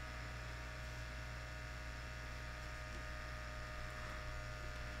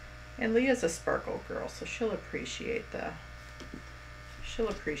 And Leah's a sparkle girl, so she'll appreciate the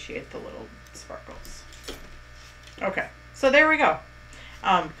little sparkles. Okay, so there we go.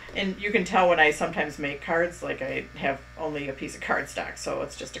 And you can tell when I sometimes make cards, like I have only a piece of cardstock, so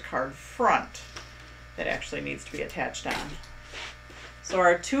it's just a card front that actually needs to be attached on. So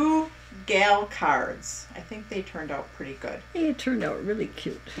our two gal cards, I think they turned out pretty good. It turned out really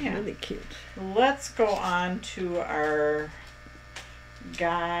cute. Yeah. Really cute. Let's go on to our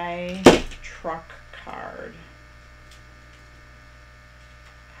guy truck card.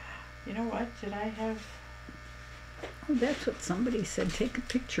 You know what? Did I have... Oh, that's what somebody said. Take a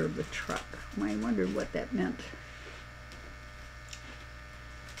picture of the truck. I wondered what that meant.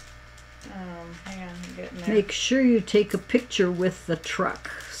 Hang on, I'm getting there. Make sure you take a picture with the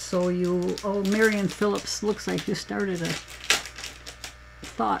truck. So you... Oh, Marion Phillips, looks like you started a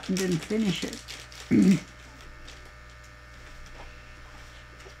thought and didn't finish it.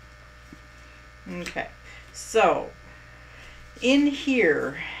 Okay, so in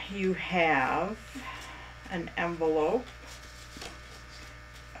here you have an envelope,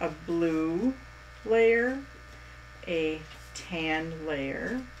 a blue layer, a tan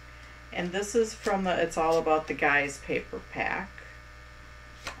layer, and this is from the It's All About the Guys paper pack.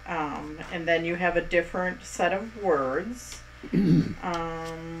 And then you have a different set of words. Why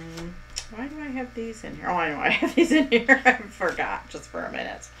do I have these in here? Oh, I know I have these in here. I forgot just for a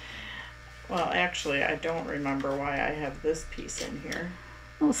minute. Well, actually, I don't remember why I have this piece in here.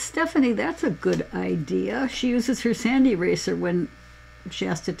 Well, Stephanie, that's a good idea. She uses her sand eraser when she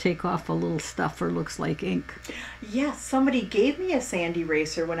has to take off a little stuff or looks like ink. Yes, somebody gave me a sand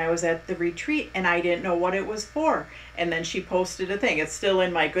eraser when I was at the retreat, and I didn't know what it was for. And then she posted a thing. It's still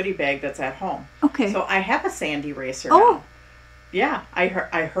in my goodie bag that's at home. Okay. So I have a sand eraser Oh. now. Yeah, I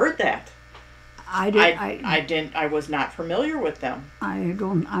heard that. I was not familiar with them.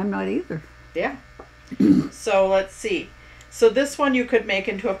 I'm not either. Yeah. So let's see. So this one you could make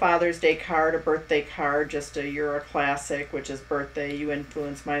into a Father's Day card, a birthday card, just a You're a Classic, which is birthday. Your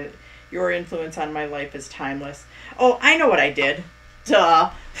influence on my life is timeless. Oh, I know what I did.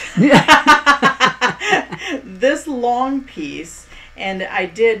 Duh. This long piece, and I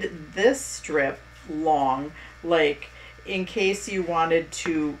did this strip long, like in case you wanted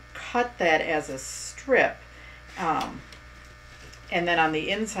to cut that as a strip. And then on the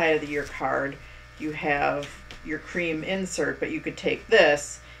inside of your card, you have your cream insert, but you could take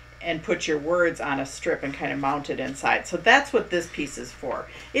this and put your words on a strip and kind of mount it inside. So that's what this piece is for.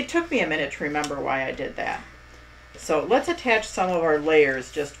 It took me a minute to remember why I did that. So let's attach some of our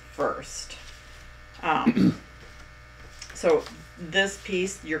layers just first. So this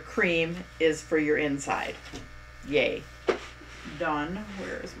piece, your cream, is for your inside. Yay. Done.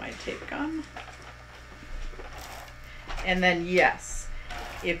 Where is my tape gun? And then yes,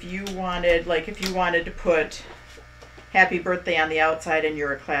 if you wanted to put Happy Birthday on the outside and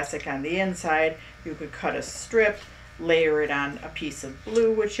You're a Classic on the inside, you could cut a strip, layer it on a piece of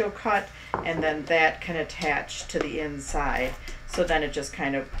blue, which you'll cut, and then that can attach to the inside. So then it just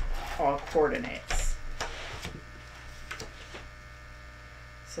kind of all coordinates.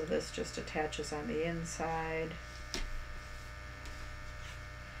 So this just attaches on the inside.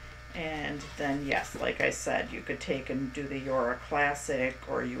 And then, yes, like I said, you could take and do the You're a Classic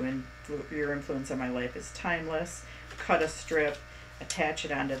or Your Influence on My Life is Timeless, cut a strip, attach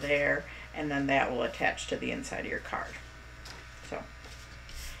it onto there, and then that will attach to the inside of your card. So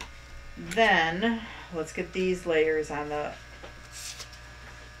then let's get these layers on the...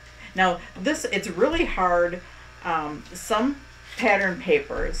 Now this, it's really hard. Some pattern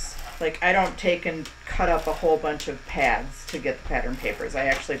papers, like I don't take and cut up a whole bunch of pads to get the pattern papers. I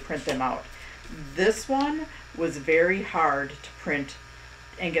actually print them out. This one was very hard to print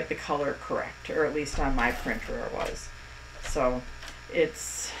and get the color correct, or at least on my printer it was. So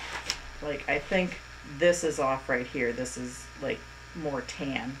it's like, I think this is off right here. This is like more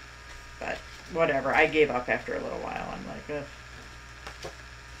tan, but whatever. I gave up after a little while. I'm like, ugh.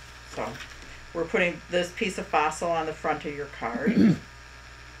 So we're putting this piece of fossil on the front of your card.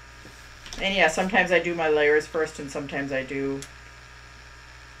 And yeah, sometimes I do my layers first and sometimes I do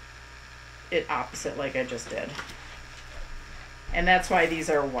it opposite like I just did. And that's why these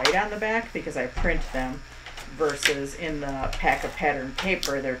are white on the back, because I print them, versus in the pack of pattern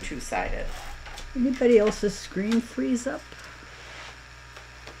paper, they're two-sided. Anybody else's screen freeze up?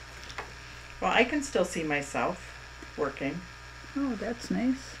 Well, I can still see myself working. Oh, that's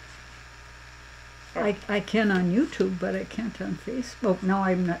nice. Oh. I can on YouTube, but I can't on Facebook. Now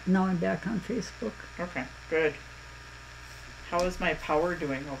I'm back on Facebook. Okay, good. How is my power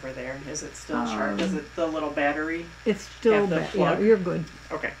doing over there? Is it still sharp? Is it the little battery? It's still bad. Yeah, you're good.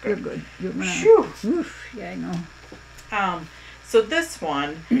 Okay, good. You're good. You're gonna. Phew. Oof, yeah, I know. So this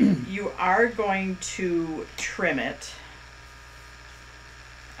one, you are going to trim it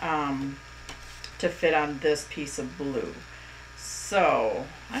to fit on this piece of blue. So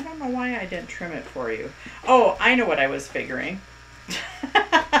I don't know why I didn't trim it for you. Oh, I know what I was figuring.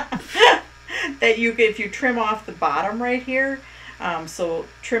 That if you trim off the bottom right here, so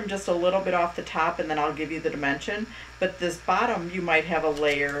trim just a little bit off the top and then I'll give you the dimension. But this bottom, you might have a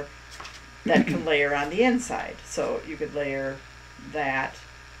layer that can layer on the inside. So you could layer that,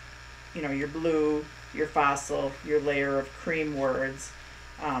 you know, your blue, your fossil, your layer of cream words.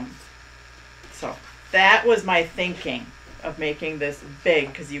 So that was my thinking of making this big,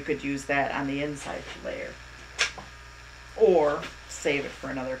 because you could use that on the inside layer or save it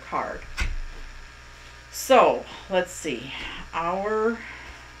for another card. So let's see, our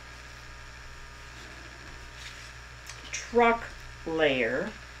truck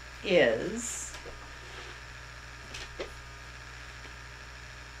layer is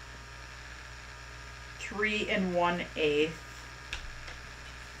three and 1/8.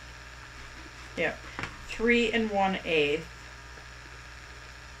 Yep, 3 1/8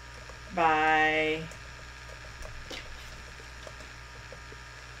 by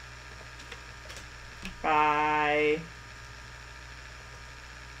 5.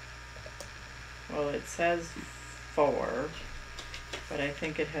 Well, it says 4, but I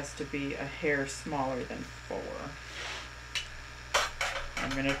think it has to be a hair smaller than 4. I'm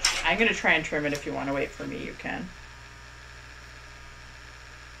gonna try and trim it. If you want to wait for me, you can.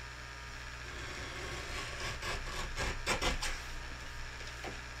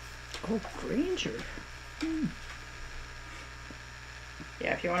 Oh, Granger.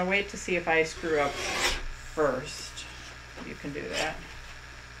 Yeah, if you want to wait to see if I screw up first, you can do that.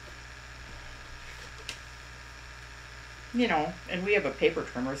 You know, and we have a paper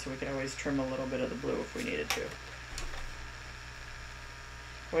trimmer, so we could always trim a little bit of the blue if we needed to.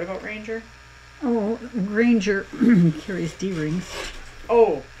 What about Ranger? Oh, Granger carries D-rings.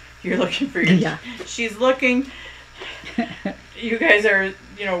 Oh, you're looking for your... Yeah. She's looking... You guys are,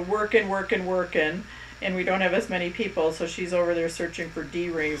 working, and we don't have as many people, so she's over there searching for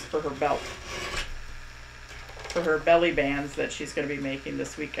D-rings for her belt. For her belly bands that she's going to be making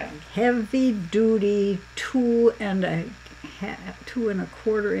this weekend. Heavy duty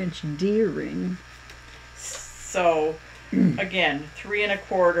 2.25 inch D-ring. So, again, 3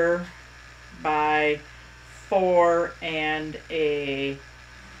 1/4 by 4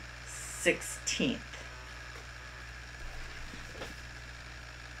 1/16.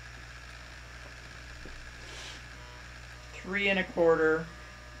 Three and a quarter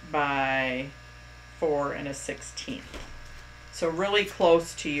by 4 1/16. So really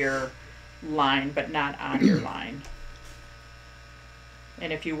close to your line, but not on your line.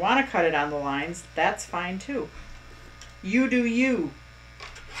 And if you want to cut it on the lines, that's fine too. You do you.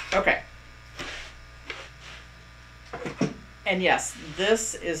 Okay. And yes,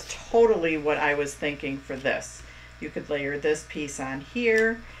 this is totally what I was thinking for this. You could layer this piece on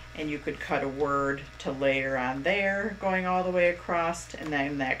here, and you could cut a word to layer on there, going all the way across, and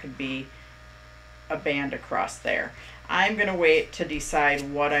then that could be a band across there. I'm going to wait to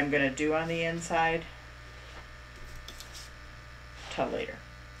decide what I'm going to do on the inside till later.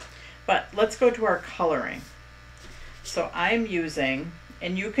 But let's go to our coloring. So I'm using,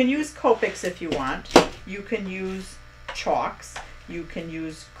 and you can use Copics if you want. You can use chalks. You can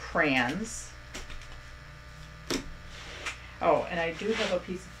use crayons. Oh, and I do have a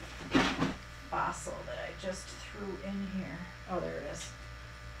piece of fossil that I just threw in here. Oh, there it is.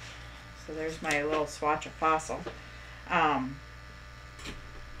 So there's my little swatch of fossil. I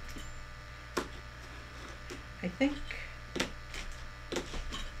think,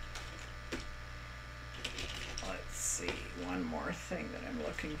 let's see, one more thing that I'm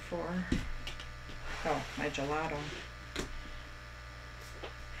looking for. Oh, my gelato.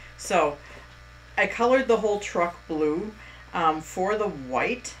 So I colored the whole truck blue. For the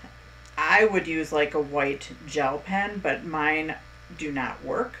white, I would use like a white gel pen, but mine do not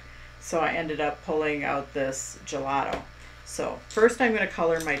work. So I ended up pulling out this gelato. So first I'm going to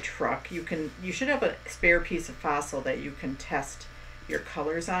color my truck. You should have a spare piece of fossil that you can test your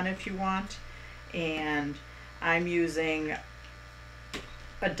colors on if you want. And I'm using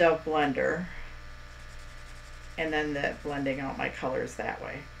a Dove blender, and then blending out my colors that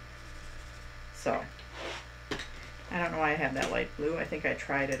way. So I don't know why I have that light blue. I think I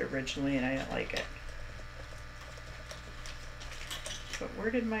tried it originally and I didn't like it. But where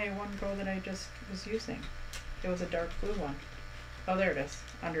did my one go that I just was using? It was a dark blue one. Oh, there it is,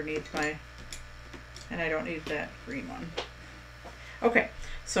 underneath my, and I don't need that green one. Okay,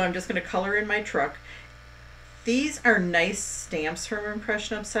 so I'm just going to color in my truck. These are nice stamps from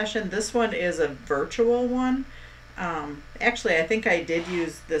Impression Obsession. This one is a virtual one. Actually, I think I did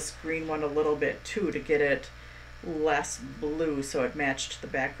use this green one a little bit too to get it less blue so it matched the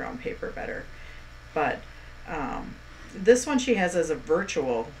background paper better. But this one she has as a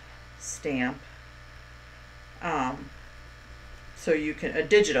virtual stamp. So you can, a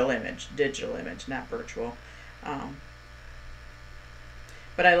digital image, not virtual.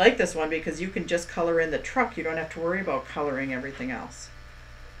 But I like this one because you can just color in the truck. You don't have to worry about coloring everything else.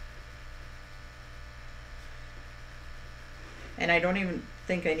 And I don't even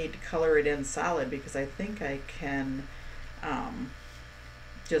think I need to color it in solid because I think I can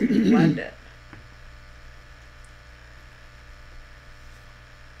just blend it.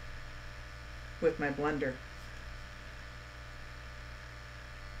 With my blender.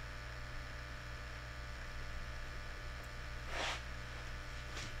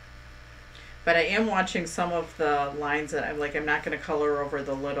 But I am watching some of the lines that I'm not going to color over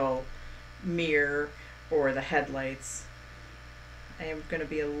the little mirror or the headlights. I am going to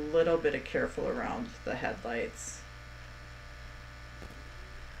be a little bit careful around the headlights.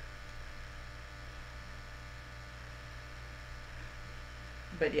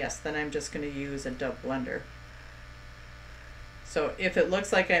 But yes, then I'm just going to use a Dove blender. So if it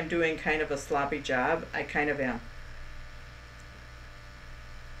looks like I'm doing kind of a sloppy job, I kind of am.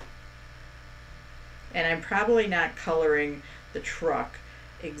 And I'm probably not coloring the truck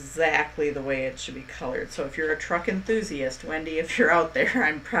exactly the way it should be colored. So if you're a truck enthusiast, Wendy, if you're out there,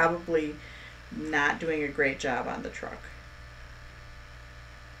 I'm probably not doing a great job on the truck.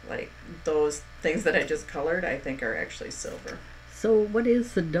 Like those things that I just colored, I think are actually silver. So what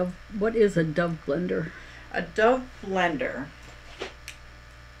is a Dove blender? A Dove blender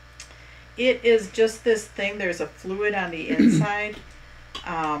It is just this thing. There's a fluid on the inside.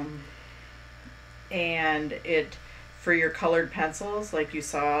 And it, for your colored pencils, like you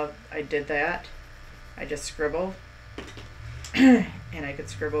saw, I did that. I just scribbled. And I could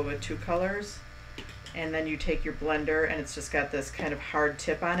scribble with 2 colors. And then you take your blender, and it's just got this kind of hard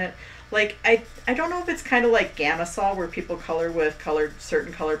tip on it. Like, I don't know if it's kind of like Gamasol, where people color with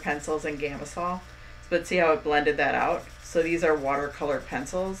certain colored pencils and Gamasol. But see how it blended that out? So these are watercolor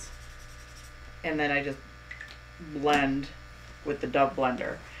pencils. And then I just blend with the Dove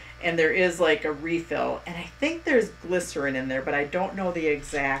blender. And there is like a refill, and I think there's glycerin in there, but I don't know the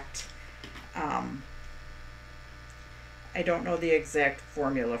exact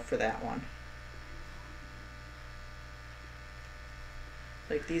formula for that one.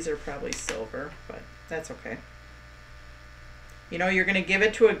 Like, these are probably silver, but that's okay. You know, you're going to give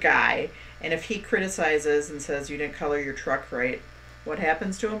it to a guy, and if he criticizes and says you didn't color your truck right, what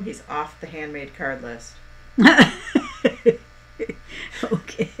happens to him? He's off the handmade card list.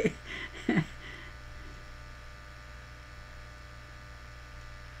 Okay.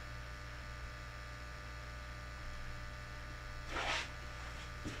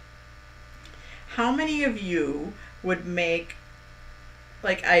 How many of you would make,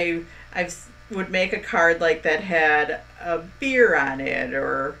 like, would make a card like that had a beer on it,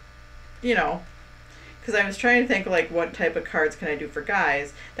 or, you know, because I was trying to think, like, what type of cards can I do for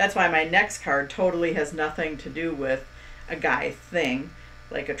guys? That's why my next card totally has nothing to do with a guy thing,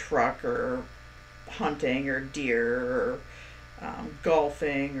 like a truck or hunting or deer or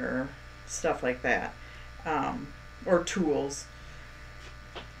golfing or stuff like that, or tools.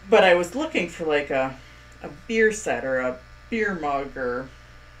 But I was looking for like a beer set or a beer mug or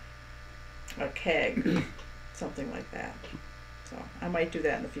a keg, something like that. So I might do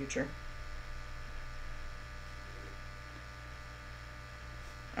that in the future.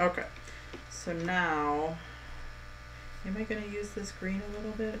 Okay, so now, am I going to use this green a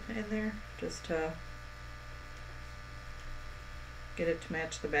little bit in there just to get it to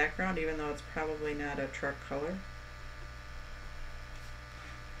match the background, even though it's probably not a truck color?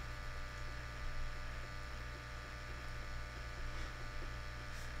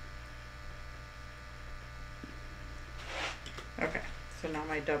 Okay, so now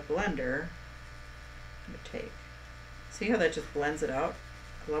my Dove blender, I'm going to take, see how that just blends it out?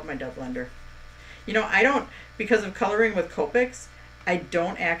 I love my Dove blender. You know, I don't, because of coloring with Copics, I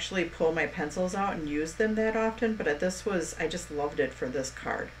don't actually pull my pencils out and use them that often, but this was, I just loved it for this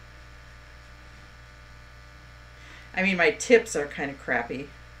card. I mean, my tips are kind of crappy,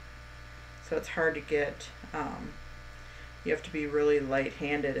 so it's hard to get, you have to be really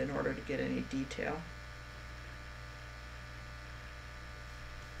light-handed in order to get any detail.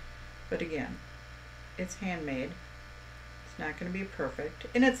 But again, it's handmade. It's not going to be perfect.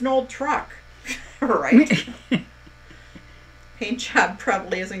 And it's an old truck, right? Paint job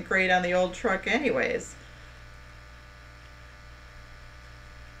probably isn't great on the old truck anyways.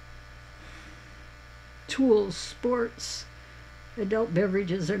 Tools, sports, adult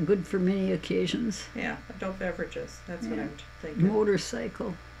beverages are good for many occasions. Yeah, adult beverages. That's what I'm thinking.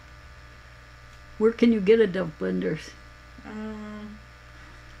 Motorcycle. Where can you get a Dove blender?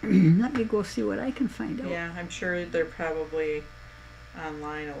 Let me go see what I can find out. Yeah, I'm sure they're probably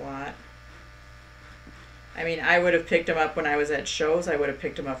online a lot. I mean, I would have picked them up when I was at shows. I would have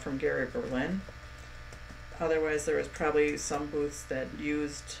picked them up from Gary Berlin. Otherwise, there was probably some booths that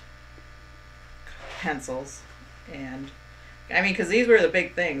used pencils. And, I mean, because these were the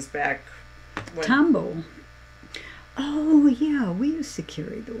big things back when... Tombow. Oh, yeah, we used to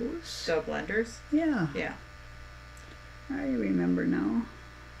carry those. Dove blenders? Yeah. Yeah. I remember now.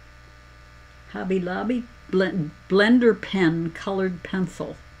 Hobby Lobby blender pen, colored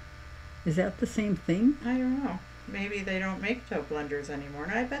pencil. Is that the same thing? I don't know. Maybe they don't make Dove blenders anymore.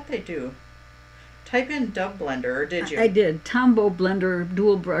 No, I bet they do. Type in Dove blender, or did you? I did. Tombow blender,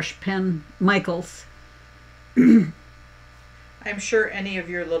 dual brush pen, Michaels. I'm sure any of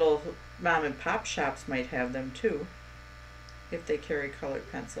your little mom and pop shops might have them too. If they carry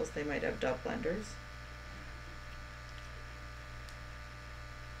colored pencils, they might have Dove blenders.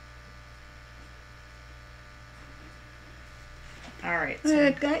 All right.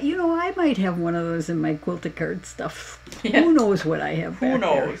 So You know, I might have one of those in my Quilt-A-Card stuff. Yeah. Who knows what I have who back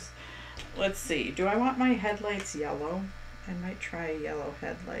there. knows? Let's see. Do I want my headlights yellow? I might try yellow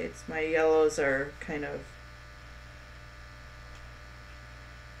headlights. My yellows are kind of...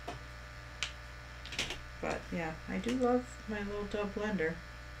 But yeah, I do love my little Dove blender.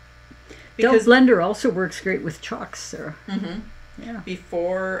 Dove blender also works great with chalks, Sarah. Mm-hmm. Yeah.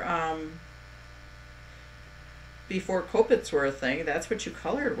 before Copics were a thing, that's what you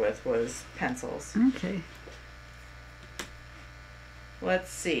colored with, was pencils. Okay. Let's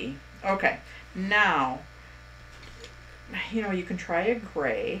see. Okay, now, you can try a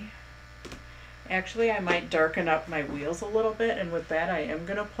gray. Actually, I might darken up my wheels a little bit, and with that I am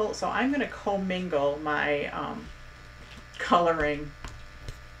going to pull, so I'm going to commingle my coloring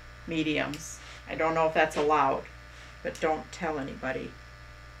mediums. I don't know if that's allowed, but don't tell anybody.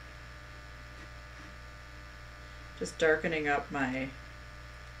 Just darkening up my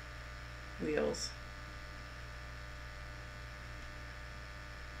wheels.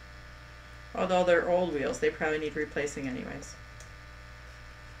 Although they're old wheels, they probably need replacing anyways.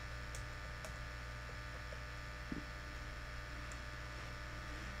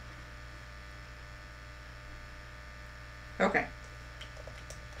 Okay,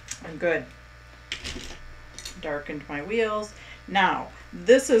 I'm good. Darkened my wheels. Now,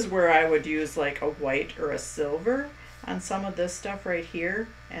 this is where I would use like a white or a silver on some of this stuff right here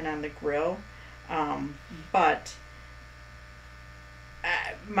and on the grill. But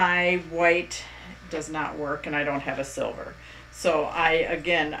my white does not work and I don't have a silver. So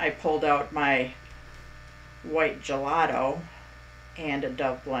I pulled out my white gelato and a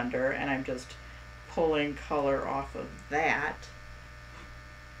Dove blender, and I'm just pulling color off of that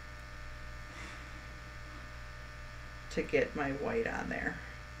to get my white on there.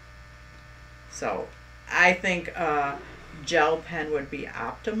 So I think a gel pen would be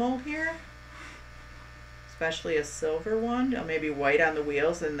optimal here, especially a silver one, or maybe white on the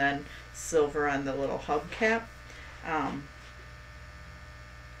wheels and then silver on the little hubcap.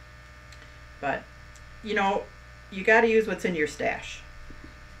 But you got to use what's in your stash.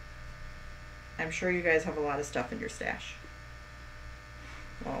 I'm sure you guys have a lot of stuff in your stash.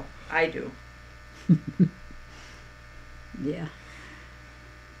 Well, I do. Yeah.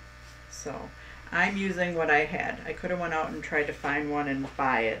 So I'm using what I had. I could have went out and tried to find one and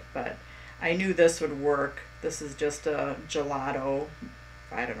buy it, but I knew this would work. This is just a gelato.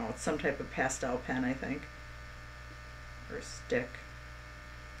 I don't know. It's some type of pastel pen, I think. Or stick.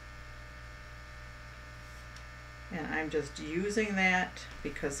 And I'm just using that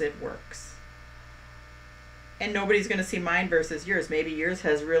because it works. And nobody's going to see mine versus yours. Maybe yours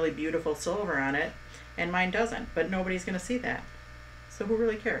has really beautiful silver on it and mine doesn't, but nobody's going to see that. So who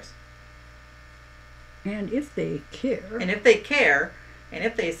really cares? And if they care. And if they care, and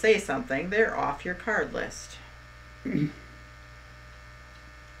if they say something, they're off your card list.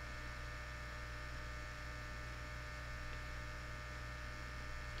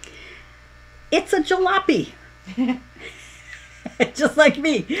 It's a jalopy. Just like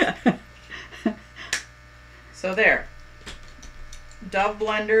me. So there. Dove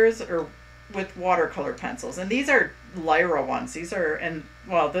blenders or with watercolor pencils. And these are Lyra ones. These are, and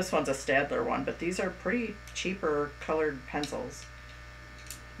well, this one's a Staedtler one, but these are pretty cheaper colored pencils.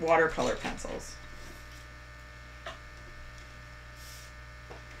 Watercolor pencils.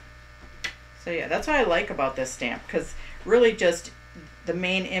 So yeah, that's what I like about this stamp, because really just the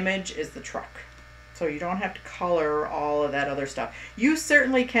main image is the truck. So you don't have to color all of that other stuff. You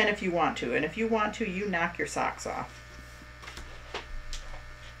certainly can if you want to, and if you want to, you knock your socks off.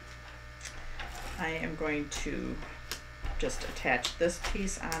 I am going to just attach this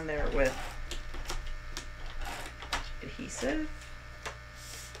piece on there with adhesive.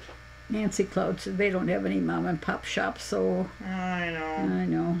 Nancy Cloud said they don't have any mom and pop shops, so I know. I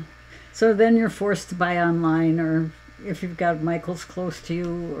know. So then you're forced to buy online, or if you've got Michael's close to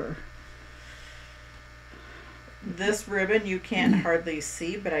you, or this ribbon you can't hardly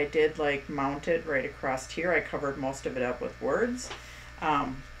see, but I did like mount it right across here. I covered most of it up with words.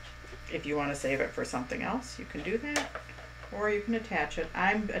 If you want to save it for something else, you can do that, or you can attach it.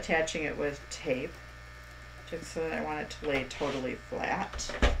 I'm attaching it with tape just so that I want it to lay totally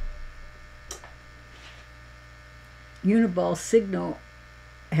flat. Uniball Signal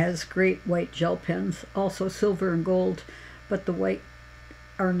has great white gel pens, also silver and gold, but the white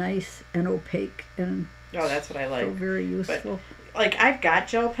are nice and opaque and oh, that's what I like. so very useful. But, like, I've got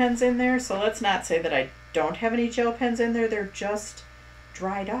gel pens in there, so let's not say that I don't have any gel pens in there. They're just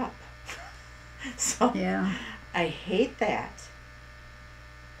dried up. So yeah, I hate that.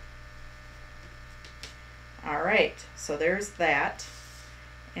 All right, so there's that,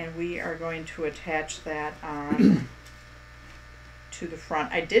 and we are going to attach that on to the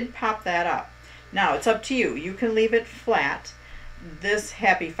front. I did pop that up. Now it's up to you. You can leave it flat. This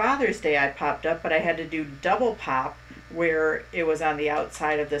Happy Father's Day I popped up, but I had to do double pop where it was on the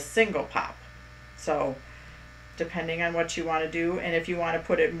outside of the single pop. So depending on what you want to do, and if you want to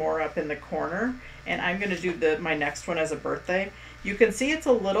put it more up in the corner, and I'm going to do my next one as a birthday. You can see it's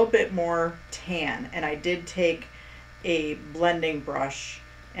a little bit more tan, and I did take a blending brush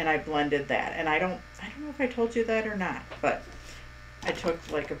and I blended that. And I don't know if I told you that or not, but I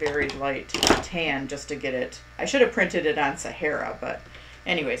took like a very light tan just to get it. I should have printed it on Sahara, but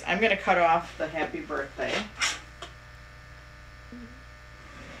anyways, I'm going to cut off the happy birthday.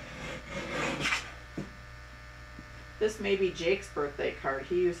 This may be Jake's birthday card.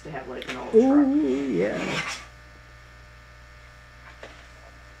 He used to have like an old truck. Ooh, yeah.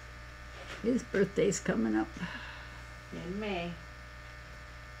 His birthday's coming up. In May.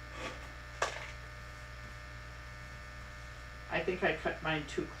 I think I cut mine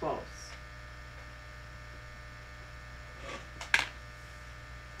too close.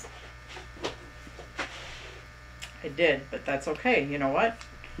 I did, but that's okay. You know what?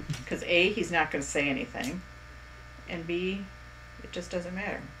 Because A, he's not going to say anything. And B, it just doesn't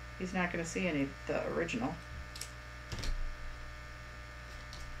matter. He's not going to see the original.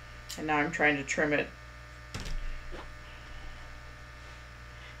 And now I'm trying to trim it.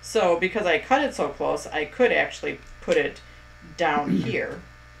 So because I cut it so close, I could actually put it down here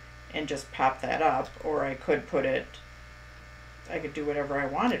and just pop that up, or I could put it, I could do whatever I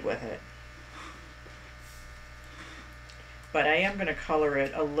wanted with it. But I am going to color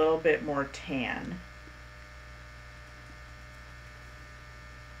it a little bit more tan.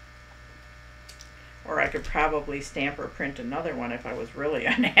 Or I could probably stamp or print another one if I was really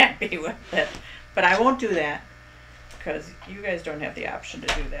unhappy with it. But I won't do that because you guys don't have the option to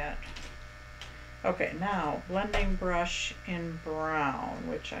do that. Okay, now blending brush in brown,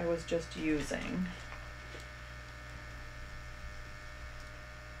 which I was just using.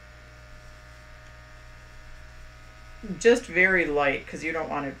 Just very light because you don't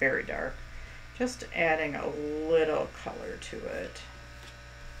want it very dark. Just adding a little color to it.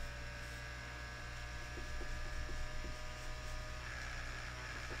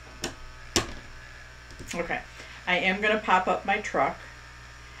 Okay, I am going to pop up my truck.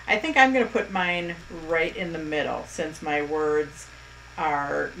 I think I'm going to put mine right in the middle since my words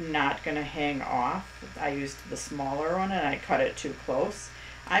are not going to hang off. I used the smaller one and I cut it too close.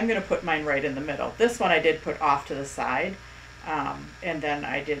 I'm going to put mine right in the middle. This one I did put off to the side, and then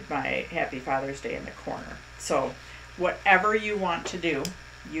I did my Happy Father's Day in the corner. So whatever you want to do,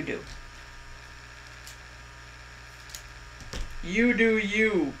 you do. You do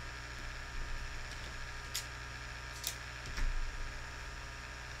you.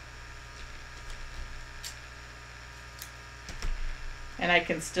 And I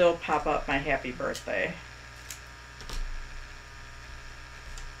can still pop up my happy birthday.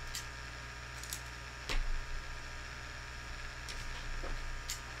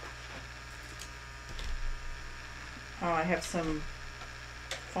 Oh, I have some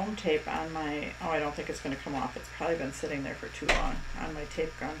foam tape on my, oh, I don't think it's going to come off. It's probably been sitting there for too long on my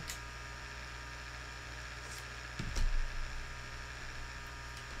tape gun.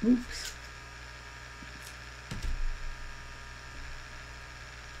 Oops.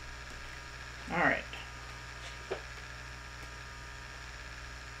 All right.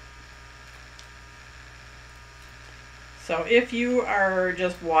 So if you are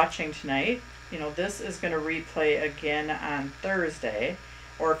just watching tonight, you know, this is going to replay again on Thursday.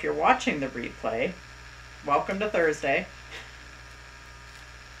 Or if you're watching the replay, welcome to Thursday.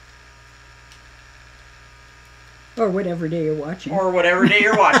 Or whatever day you're watching. Or whatever day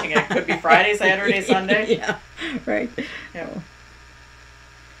you're watching it. It could be Friday, Saturday, Sunday. Yeah, right. Yep.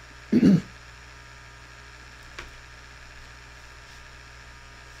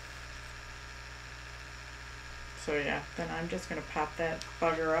 So yeah, then I'm just going to pop that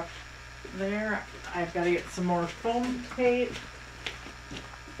bugger up there. I've got to get some more foam tape.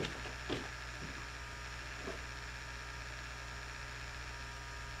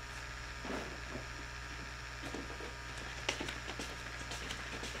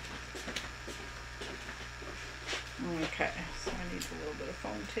 Okay, so I need a little bit of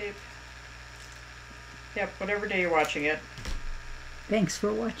foam tape. Yep, whatever day you're watching it. Thanks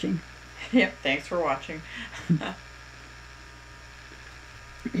for watching. Yep, thanks for watching.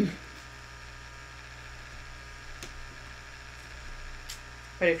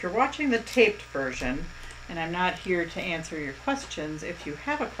 But if you're watching the taped version, and I'm not here to answer your questions, if you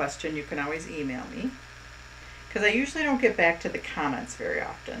have a question, you can always email me. Because I usually don't get back to the comments very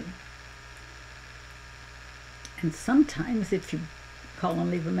often. And sometimes if you call and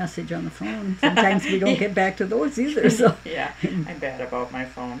leave a message on the phone, sometimes we don't get back to those either. So Yeah, I'm bad about my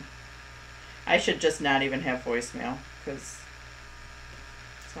phone. I should just not even have voicemail, because,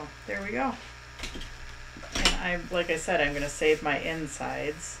 so there we go. And like I said, I'm going to save my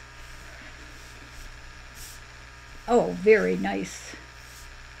insides. Oh, very nice.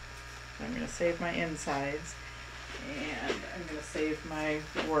 I'm going to save my insides. And I'm going to save my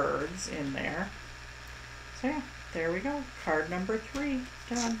words in there. So yeah, there we go. Card number 3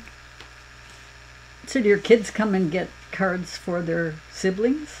 done. So do your kids come and get cards for their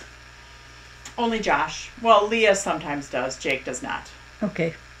siblings? Only Josh. Well, Leah sometimes does. Jake does not.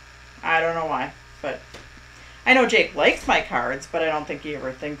 Okay. I don't know why, but I know Jake likes my cards, but I don't think he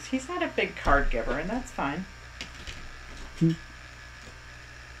ever thinks he's not a big card giver, and that's fine.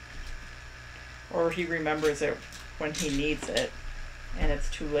 Or he remembers it when he needs it, and it's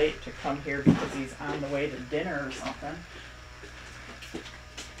too late to come here because he's on the way to dinner or something.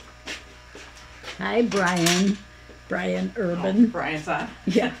 Hi, Brian. Brian Urban. Oh, Brian's on.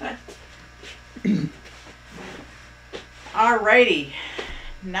 Yeah. Alrighty.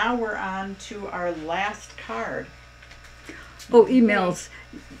 Now we're on to our last card. Oh, emails.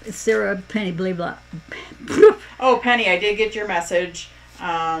 Sarah Penny blah blah. Oh, Penny, I did get your message.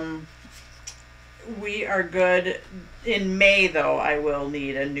 We are good. In May, though, I will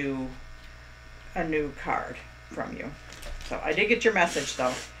need a new card from you. So I did get your message,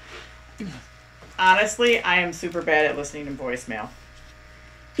 though. Honestly, I am super bad at listening to voicemail.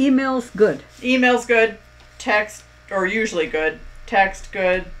 Emails, good. Email's good. Text, or usually good. Text,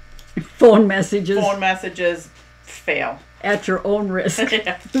 good. Phone messages. Phone messages, fail. At your own risk.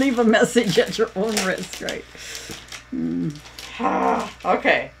 Yeah. Leave a message at your own risk, right?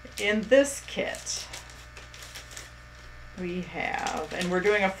 Okay, in this kit, we have, and we're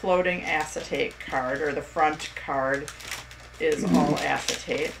doing a floating acetate card, or the front card is all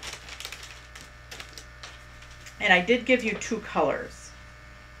acetate. And I did give you 2 colors,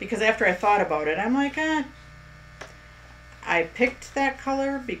 because after I thought about it, I'm like, I picked that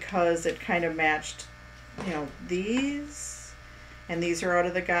color because it kind of matched, these, and these are out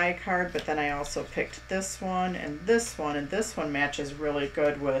of the guy card, but then I also picked this one, and this one matches really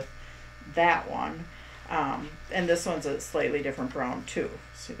good with that one. And this one's a slightly different brown too.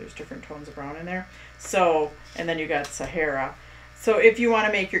 See, there's different tones of brown in there. So, and then you got Sahara. So if you want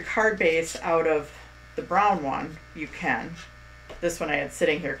to make your card base out of the brown one, you can. This one I had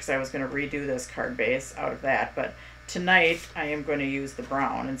sitting here because I was going to redo this card base out of that, but tonight I am going to use the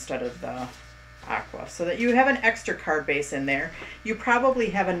brown instead of the aqua, so that you have an extra card base in there. You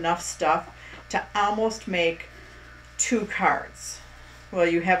probably have enough stuff to almost make 2 cards. Well,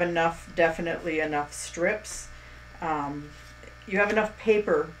 you have enough, definitely enough strips. You have enough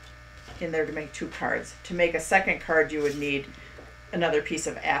paper in there to make 2 cards. To make a second card, you would need another piece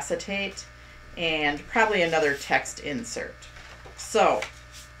of acetate and probably another text insert. So,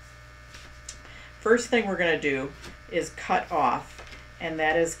 first thing we're going to do is cut off, and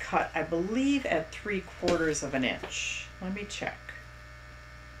that is cut, I believe, at 3/4 of an inch. Let me check.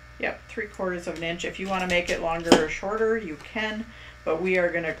 Yep, 3/4 of an inch. If you want to make it longer or shorter, you can, but we are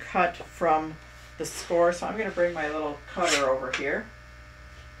going to cut from the score. So I'm going to bring my little cutter over here,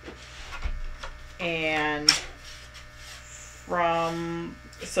 and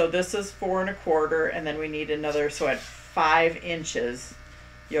so this is 4 1/4, and then we need another, so at 5 inches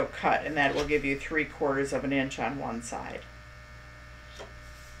you'll cut, and that will give you 3/4 of an inch on one side.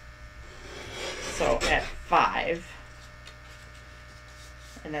 So at 5,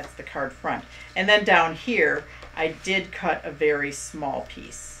 and that's the card front. And then down here, I did cut a very small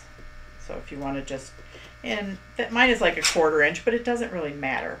piece. So if you want to just, and that mine is like a 1/4 inch, but it doesn't really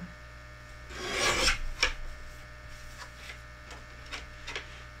matter.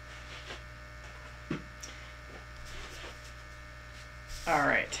 All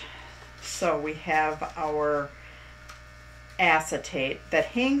right, so we have our acetate that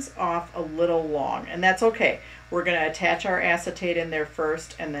hangs off a little long, and that's okay. We're going to attach our acetate in there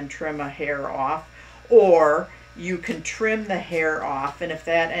first and then trim a hair off, or you can trim the hair off, and if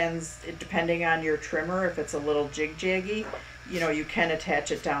that ends, depending on your trimmer, if it's a little jig-jaggy, you can attach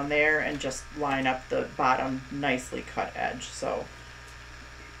it down there and just line up the bottom nicely cut edge. So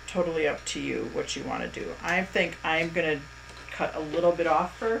totally up to you what you want to do. I think I'm going to cut a little bit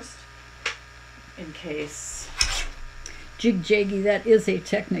off first in case. Jig-jaggy, that is a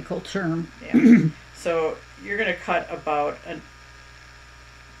technical term. Yeah. So you're going to cut about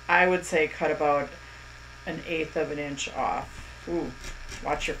I would say cut about 1/8 of an inch off. Ooh,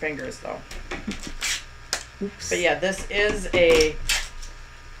 watch your fingers though. Oops. But yeah, this is a,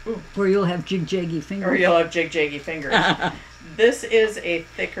 Or you'll have jig-jaggy fingers. or you'll have jig-jaggy fingers. This is a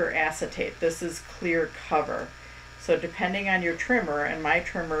thicker acetate. This is clear cover. So depending on your trimmer, and my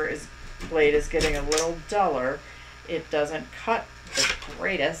blade is getting a little duller, it doesn't cut the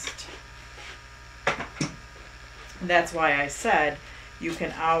greatest. That's why I said you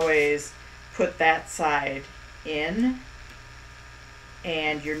can always put that side in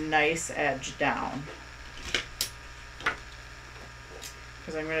and your nice edge down.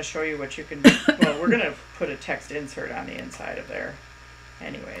 because I'm going to show you what you can, well, we're going to put a text insert on the inside of there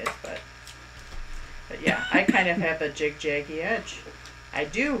anyways, but yeah, I kind of have a jig-jaggy edge. I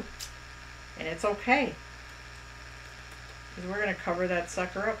do, and it's okay, because we're going to cover that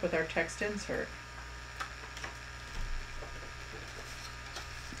sucker up with our text insert.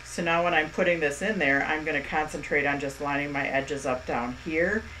 So now when I'm putting this in there, I'm going to concentrate on just lining my edges up down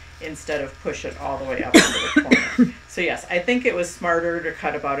here instead of push it all the way up into the corner. So yes, I think it was smarter to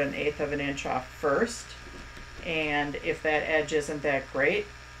cut about 1/8 of an inch off first. And if that edge isn't that great,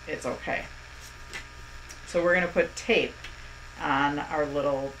 it's okay. So we're going to put tape on our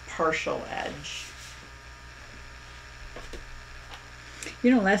little partial edge.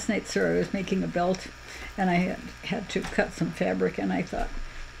 You know, last night, sir, I was making a belt, and I had to cut some fabric, and I thought,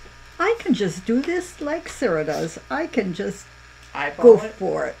 I can just do this like Sarah does. I can just Eyeball go it?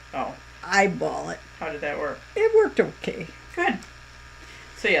 for it. Oh, Eyeball it. how did that work? It worked okay. Good.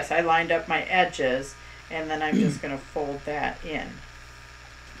 So yes, I lined up my edges, and then I'm just going to fold that in.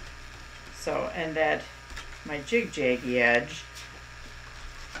 So, and that, my jig-jaggy edge.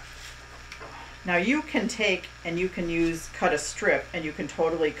 Now you can take and you can cut a strip, and you can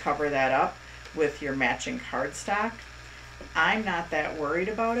totally cover that up with your matching cardstock. I'm not that worried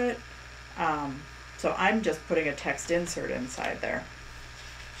about it. So I'm just putting a text insert inside there.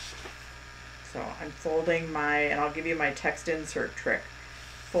 So I'm folding and I'll give you my text insert trick.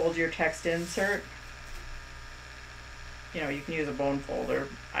 Fold your text insert. You know, you can use a bone folder.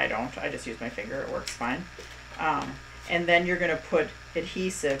 I don't. I just use my finger. It works fine. And then you're going to put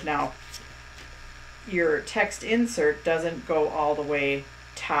adhesive. Now, your text insert doesn't go all the way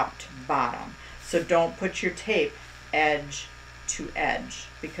top to bottom. So don't put your tape edge to edge,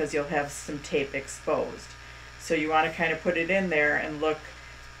 because you'll have some tape exposed. So you want to kind of put it in there and look,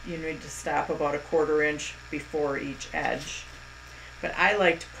 you need to stop about 1/4 inch before each edge. But I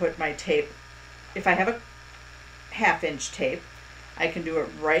like to put my tape, if I have a 1/2 inch tape, I can do it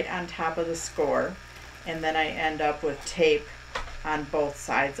right on top of the score, and then I end up with tape on both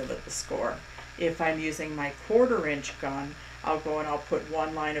sides of the score. If I'm using my 1/4 inch gun, I'll go and I'll put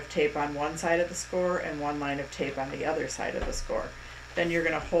one line of tape on one side of the score and one line of tape on the other side of the score. Then you're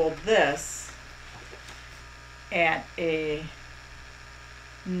going to hold this at a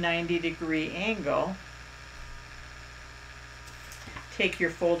 90-degree angle. Take your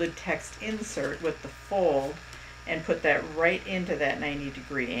folded text insert with the fold and put that right into that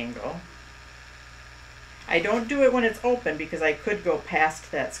 90-degree angle. I don't do it when it's open, because I could go past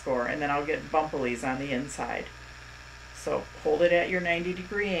that score and then I'll get bumpilies on the inside. So hold it at your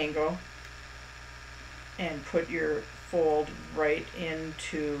 90-degree angle and put your fold right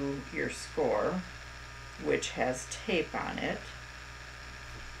into your score, which has tape on it.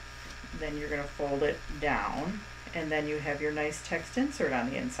 Then you're going to fold it down, and then you have your nice text insert on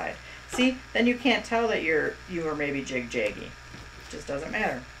the inside. See, then you can't tell that you are maybe jig-jaggy. It just doesn't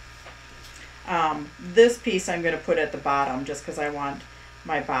matter. This piece I'm going to put at the bottom, just because I want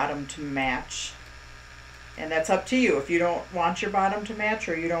my bottom to match. And that's up to you. If you don't want your bottom to match,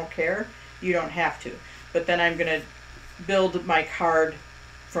 or you don't care, you don't have to. But then I'm going to build my card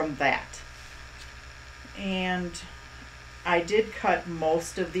from that. And I did cut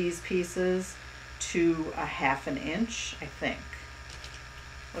most of these pieces to 1/2 inch, I think.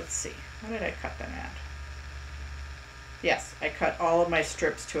 Let's see, what did I cut them at? Yes, I cut all of my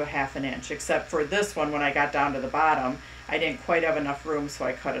strips to 1/2 inch, except for this one. When I got down to the bottom, I didn't quite have enough room, so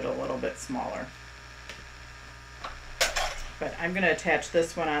I cut it a little bit smaller. But I'm going to attach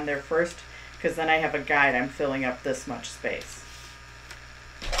this one on there first, because then I have a guide. I'm filling up this much space.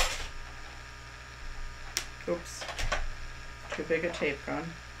 Oops, too big a tape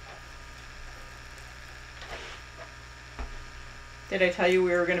gun. Did I tell you we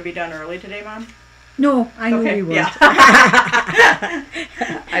were going to be done early today, Mom? No, I knew we weren't. Yeah.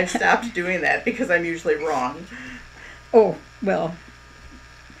 I've stopped doing that because I'm usually wrong. Oh, well,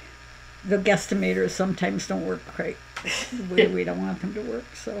 the guesstimators sometimes don't work quite the way we don't want them to work.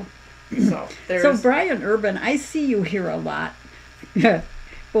 So Brian Urban, I see you here a lot,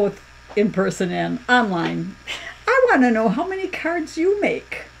 both in person and online. I want to know how many cards you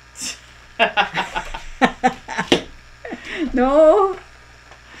make. No?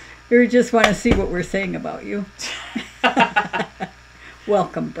 Or just want to see what we're saying about you?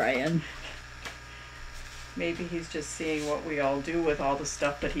 Welcome, Brian. Maybe he's just seeing what we all do with all the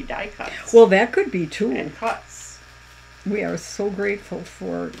stuff that he die cuts. Well, that could be too. And cuts. We are so grateful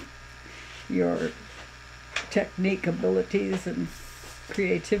for your technique abilities and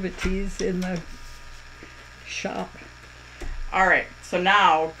creativities in the shop. All right, so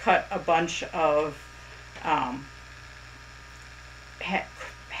now cut a bunch of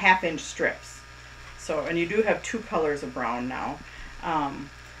half-inch strips. So, and you do have 2 colors of brown now.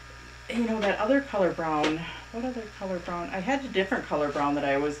 You know, that other color brown, what other color brown? I had a different color brown that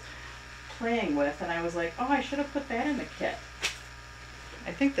I was playing with, and I was like, oh, I should have put that in the kit.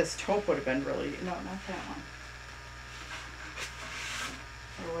 I think this taupe would have been really, no, not that one.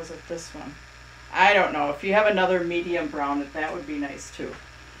 Or was it this one? I don't know. If you have another medium brown, that would be nice too.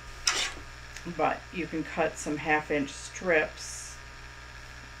 But you can cut some half-inch strips.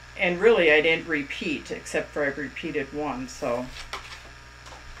 And really, I didn't repeat, except for I repeated one, so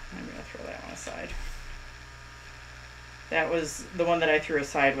I'm going to throw that one aside. That was, the one that I threw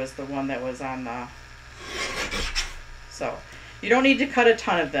aside was the one that was on the, so you don't need to cut a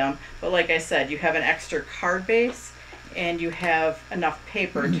ton of them, but like I said, you have an extra card base and you have enough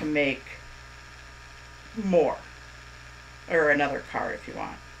paper to make more, or another card if you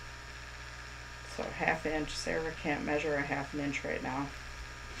want. So half-inch, Sarah can't measure a half an inch right now.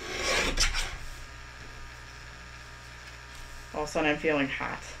 All of a sudden I'm feeling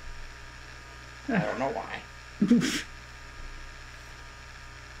hot. I don't know why.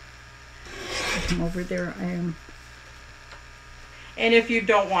 I'm over there. I am. And if you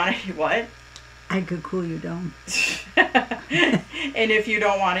don't want to, what? I could cool you down. And if you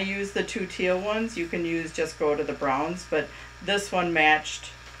don't want to use the 2 teal ones, you can just go to the browns. But this one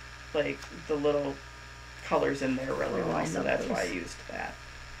matched like the little colors in there really well, so that's why I used that.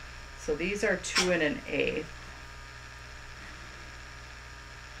 So these are 2 1/8.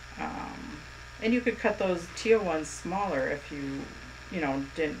 And you could cut those teal ones smaller if you know,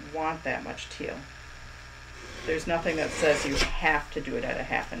 didn't want that much teal. There's nothing that says you have to do it at a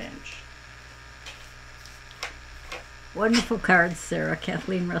half an inch. Wonderful cards, Sarah.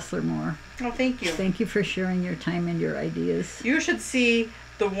 Kathleen Ressler-Moore. Oh, thank you. Thank you for sharing your time and your ideas. You should see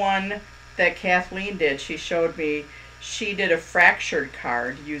the one that Kathleen did. She showed me. She did a fractured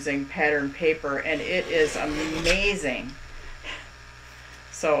card using pattern paper, and it is amazing.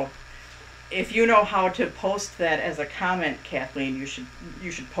 So if you know how to post that as a comment, Kathleen, you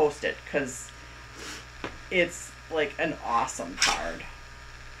should post it, because it's like an awesome card.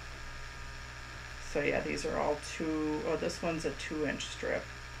 So yeah, these are all 2, oh, this one's a 2-inch strip.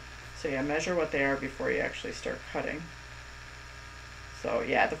 So yeah, measure what they are before you actually start cutting. So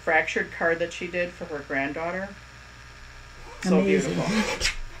yeah, the fractured card that she did for her granddaughter, so amazing.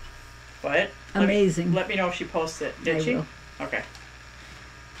 Beautiful. But amazing. Let me know if she posts it. Did she? Will. Okay.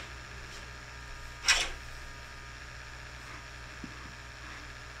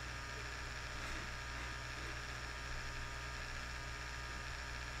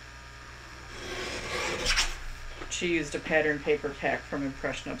 She used a pattern paper tack from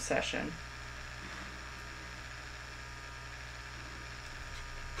Impression Obsession.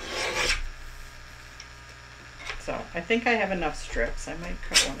 So I think I have enough strips. I might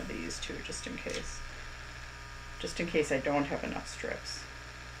cut one of these too, just in case. Just in case I don't have enough strips.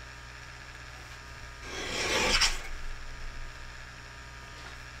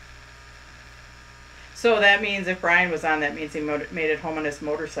 So that means if Brian was on, that means he made it home on his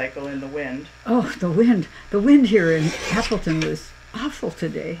motorcycle in the wind. Oh, the wind. The wind here in Appleton was awful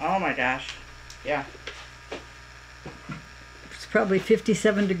today. Oh my gosh. Yeah. It's probably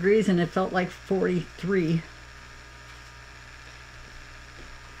 57 degrees and it felt like 43.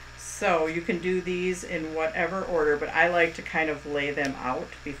 So you can do these in whatever order, but I like to kind of lay them out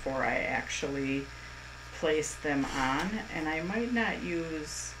before I actually place them on. And I might not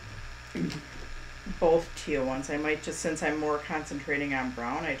use both teal ones. I might just, since I'm more concentrating on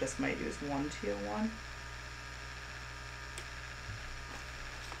brown, I just might use one teal one.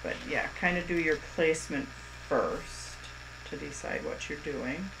 But yeah, kind of do your placement first to decide what you're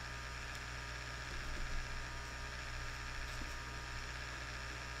doing.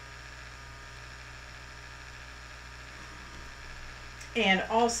 And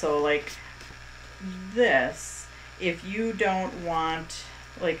also, like this, if you don't want,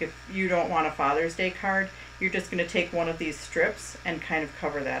 like if you don't want a Father's Day card, you're just going to take one of these strips and kind of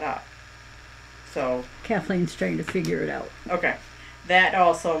cover that up. So Kathleen's trying to figure it out. Okay. That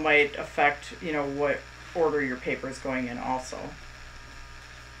also might affect, you know, what order your paper is going in also.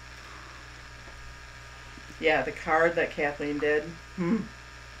 Yeah, the card that Kathleen did.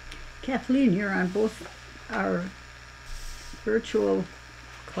 Kathleen, you're on both our virtual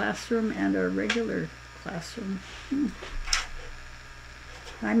classroom and our regular classroom.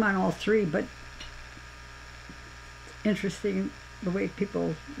 I'm on all 3, but interesting the way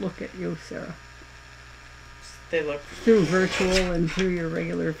people look at you, Sarah. They look through virtual and through your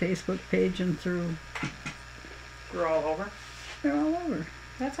regular Facebook page and through. They're all over? They're all over.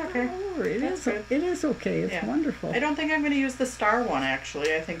 That's okay. Oh, it is okay. It's wonderful. I don't think I'm going to use the star one,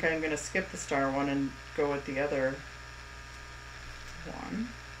 actually. I think I'm going to skip the star one and go with the other one.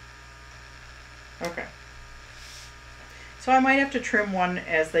 Okay. So I might have to trim one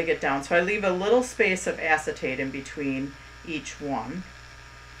as they get down. So I leave a little space of acetate in between each one.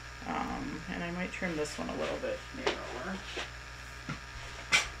 And I might trim this one a little bit narrower.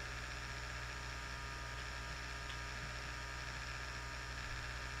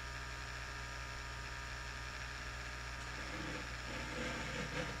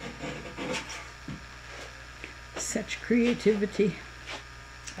 Such creativity.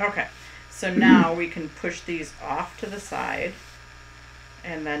 Okay, so now we can push these off to the side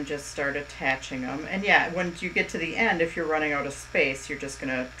and then just start attaching them. And yeah, once you get to the end, if you're running out of space, you're just going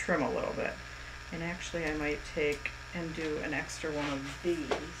to trim a little bit. And actually I might take and do an extra one of these.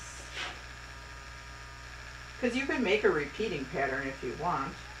 Because you can make a repeating pattern if you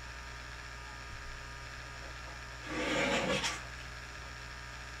want.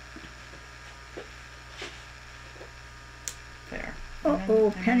 There.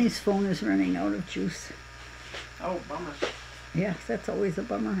 Uh-oh, Penny's phone is running out of juice. Oh, bummer. Yeah, that's always a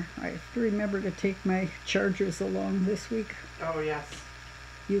bummer. I have to remember to take my chargers along this week. Oh, yes.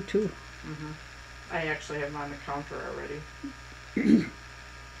 You too. Mm-hmm. I actually have them on the counter already.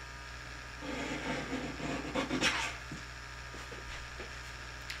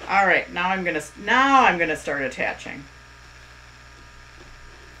 All right, now I'm gonna start attaching.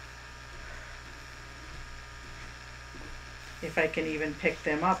 If I can even pick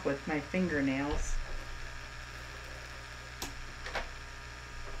them up with my fingernails.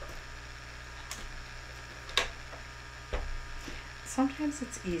 Sometimes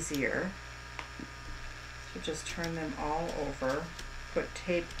it's easier to just turn them all over, put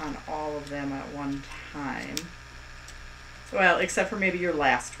tape on all of them at one time. Well, except for maybe your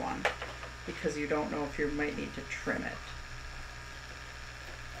last one, because you don't know if you might need to trim it.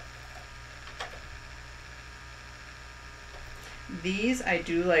 These, I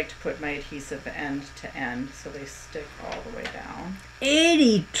do like to put my adhesive end to end so they stick all the way down.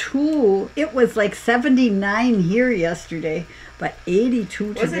 82. It was like 79 here yesterday, but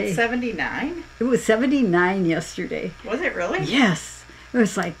 82 today. Was it 79? It was 79 yesterday. Was it really? Yes. It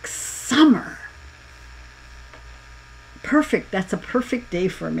was like summer. Perfect. That's a perfect day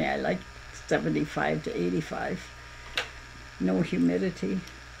for me. I like 75 to 85. No humidity.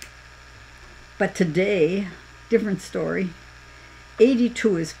 But today, different story.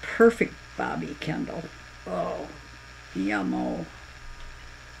 82 is perfect, Bobby Kendall. Oh, yummo.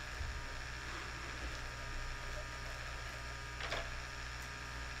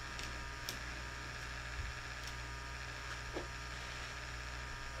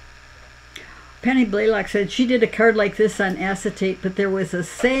 Penny Blaylock said she did a card like this on acetate, but there was a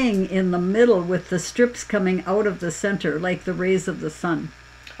saying in the middle with the strips coming out of the center, like the rays of the sun.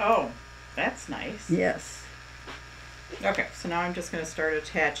 Oh, that's nice. Yes. Okay, so now I'm just going to start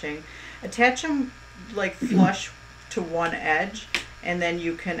attaching. Attach them like flush to one edge, and then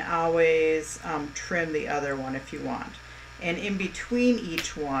you can always trim the other one if you want. And in between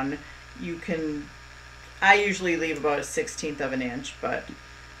each one, you can, I usually leave about a 1/16 of an inch, but,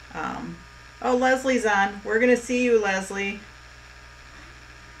 oh, Leslie's on. We're going to see you, Leslie.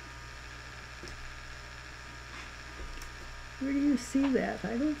 Where do you see that?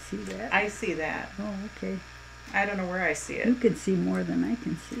 I don't see that. I see that. Oh, okay. I don't know where I see it. You can see more than I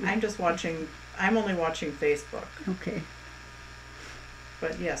can see. I'm only watching Facebook. Okay.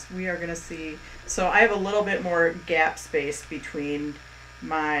 But yes, we are going to see. So I have a little bit more gap space between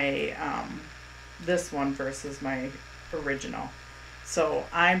my, this one versus my original. So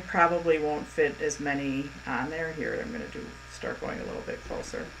I probably won't fit as many on there. Here, I'm going to start going a little bit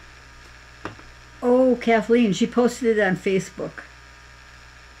closer. Oh, Kathleen, she posted it on Facebook.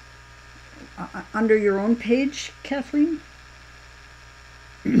 Under your own page, Kathleen?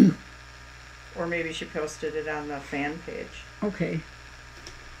 Or maybe she posted it on the fan page. Okay.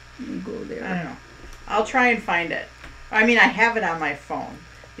 Let me go there. I don't know. I'll try and find it. I mean, I have it on my phone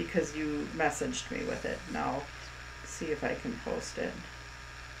because you messaged me with it. And I'll see if I can post it.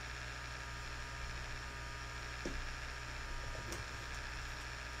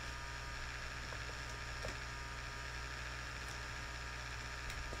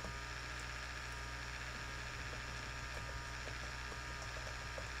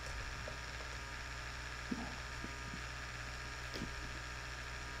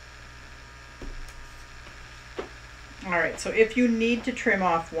 Alright, so if you need to trim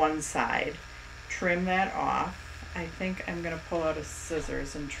off one side, trim that off. I think I'm going to pull out a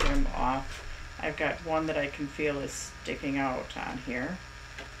scissors and trim off. I've got one that I can feel is sticking out on here.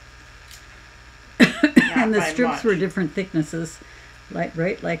 And the strips were different thicknesses, like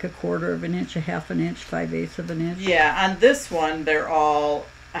like 1/4 of an inch, 1/2 inch, 5/8 of an inch. Yeah, on this one they're all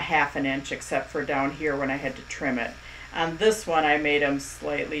 1/2 inch except for down here when I had to trim it. On this one I made them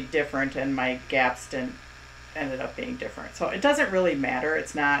slightly different and my gaps ended up being different. So it doesn't really matter.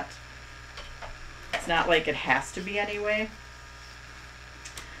 It's not like it has to be anyway.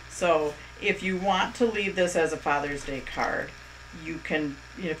 So if you want to leave this as a Father's Day card, you can,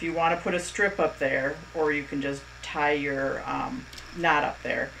 if you want to put a strip up there, or you can just tie your knot up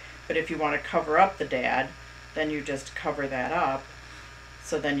there. But if you want to cover up the dad, then you just cover that up.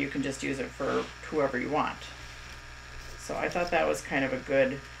 So then you can just use it for whoever you want. So I thought that was kind of a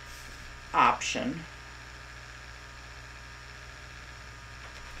good option.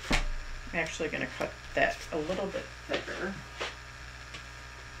 I'm actually going to cut that a little bit thicker.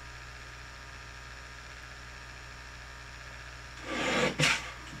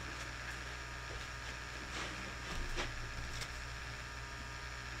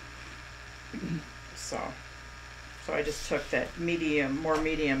 So I just took that more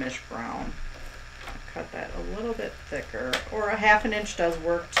medium-ish brown, cut that a little bit thicker, or 1/2 inch does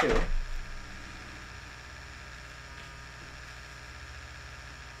work too.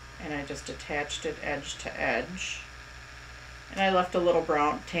 And I just attached it edge to edge. And I left a little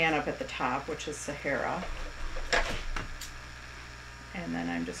brown tan up at the top, which is Sahara. And then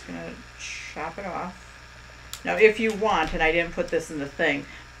I'm just gonna chop it off. Now if you want, and I didn't put this in the thing,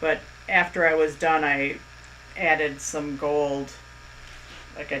 but after I was done, I added some gold,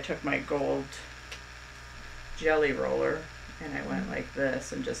 like I took my gold jelly roller and I went like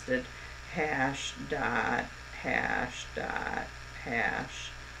this and just did hash, dot, hash, dot,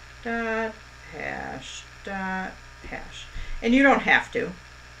 hash, dot, hash, dot, hash. And you don't have to.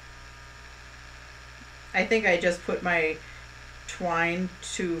 I think I just put my twine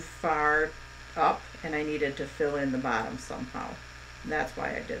too far up and I needed to fill in the bottom somehow. And that's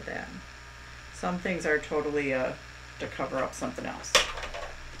why I did that. Some things are totally to cover up something else.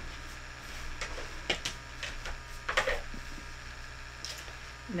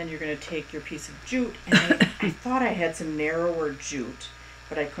 And then you're going to take your piece of jute, and I thought I had some narrower jute,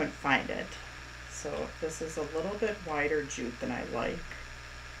 but I couldn't find it. So this is a little bit wider jute than I like,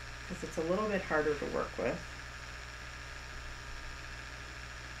 because it's a little bit harder to work with.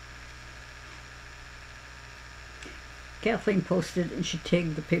 Kathleen posted and she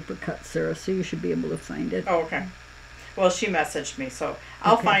tagged the paper cut, Sarah, so you should be able to find it. Oh, okay. Well, she messaged me, so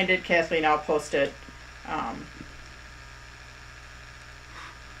I'll find it, Kathleen. I'll post it,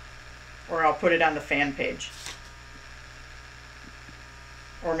 or I'll put it on the fan page,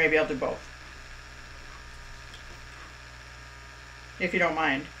 or maybe I'll do both, if you don't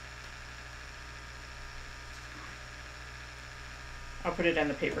mind. I'll put it on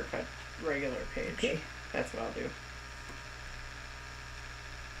the paper cut regular page. Okay. That's what I'll do.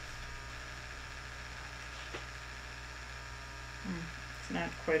 It's not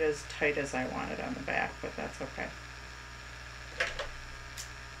quite as tight as I wanted on the back, but that's okay.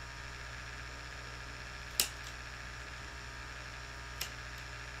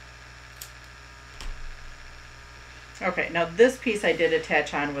 Okay, now this piece I did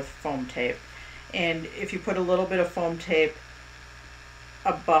attach on with foam tape. And if you put a little bit of foam tape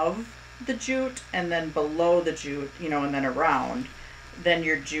above the jute and then below the jute, and then around, then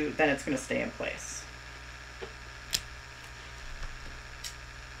your jute, then it's going to stay in place.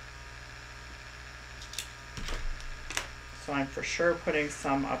 So I'm for sure putting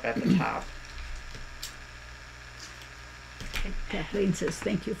some up at the top. Kathleen says,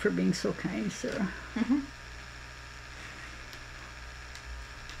 thank you for being so kind, Sarah. Mm-hmm.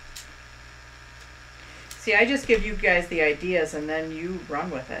 See, I just give you guys the ideas and then you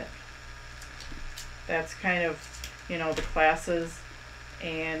run with it. That's kind of, the classes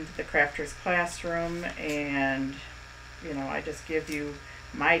and the Crafters Classroom, and, I just give you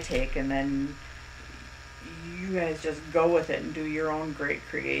my take and then you guys just go with it and do your own great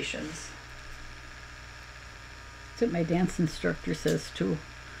creations. That's what my dance instructor says too.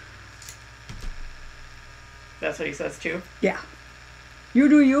 That's what he says too? Yeah. You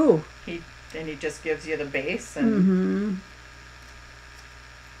do you. And he just gives you the base and mm-hmm.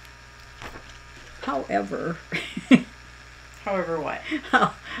 However what?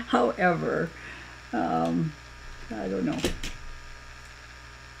 However, I don't know.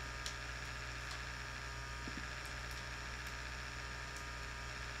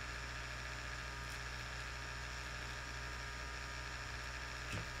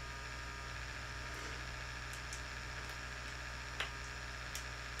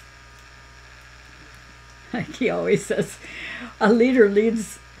 Like he always says, a leader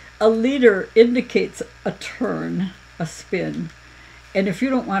leads a leader indicates a turn, a spin. And if you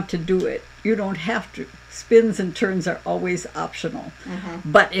don't want to do it, you don't have to. Spins and turns are always optional.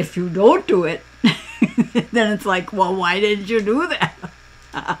 But if you don't do it, then it's like, well, why didn't you do that?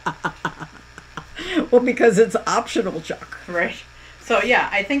 Well, because it's optional, Chuck. Right. So, yeah,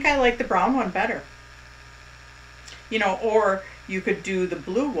 I think I like the brown one better. You know, or you could do the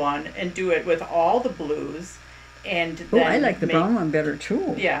blue one and do it with all the blues. And then I like the brown one better,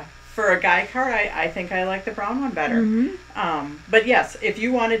 too. Yeah. For a guy card, I think I like the brown one better. But yes, if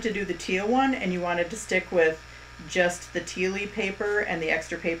you wanted to do the teal one and you wanted to stick with just the tealy paper and the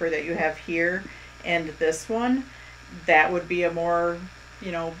extra paper that you have here and this one, that would be a more,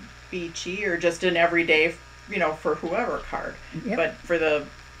 you know, beachy or just an everyday, you know, for whoever card. Yep. But for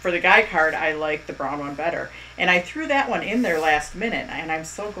the guy card, I like the brown one better. And I threw that one in there last minute, and I'm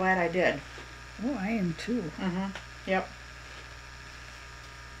so glad I did. Oh, I am too. Yep.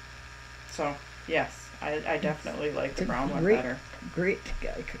 So, yes, I definitely like the brown one better. Great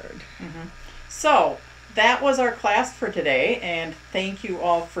guy card. So, that was our class for today, and thank you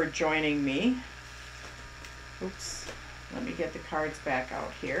all for joining me. Oops, let me get the cards back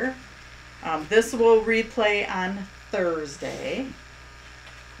out here. This will replay on Thursday.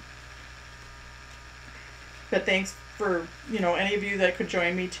 But thanks for, you know, any of you that could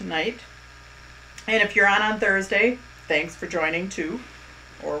join me tonight. And if you're on Thursday, thanks for joining too.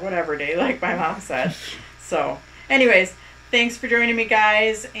 Or whatever day, like my mom said. So, anyways, thanks for joining me,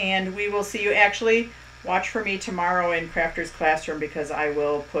 guys. And we will see you. Actually, watch for me tomorrow in Crafter's Classroom because I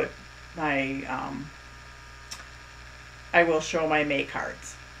will put my, I will show my May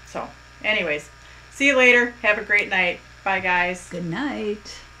cards. So, anyways, see you later. Have a great night. Bye, guys. Good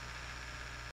night.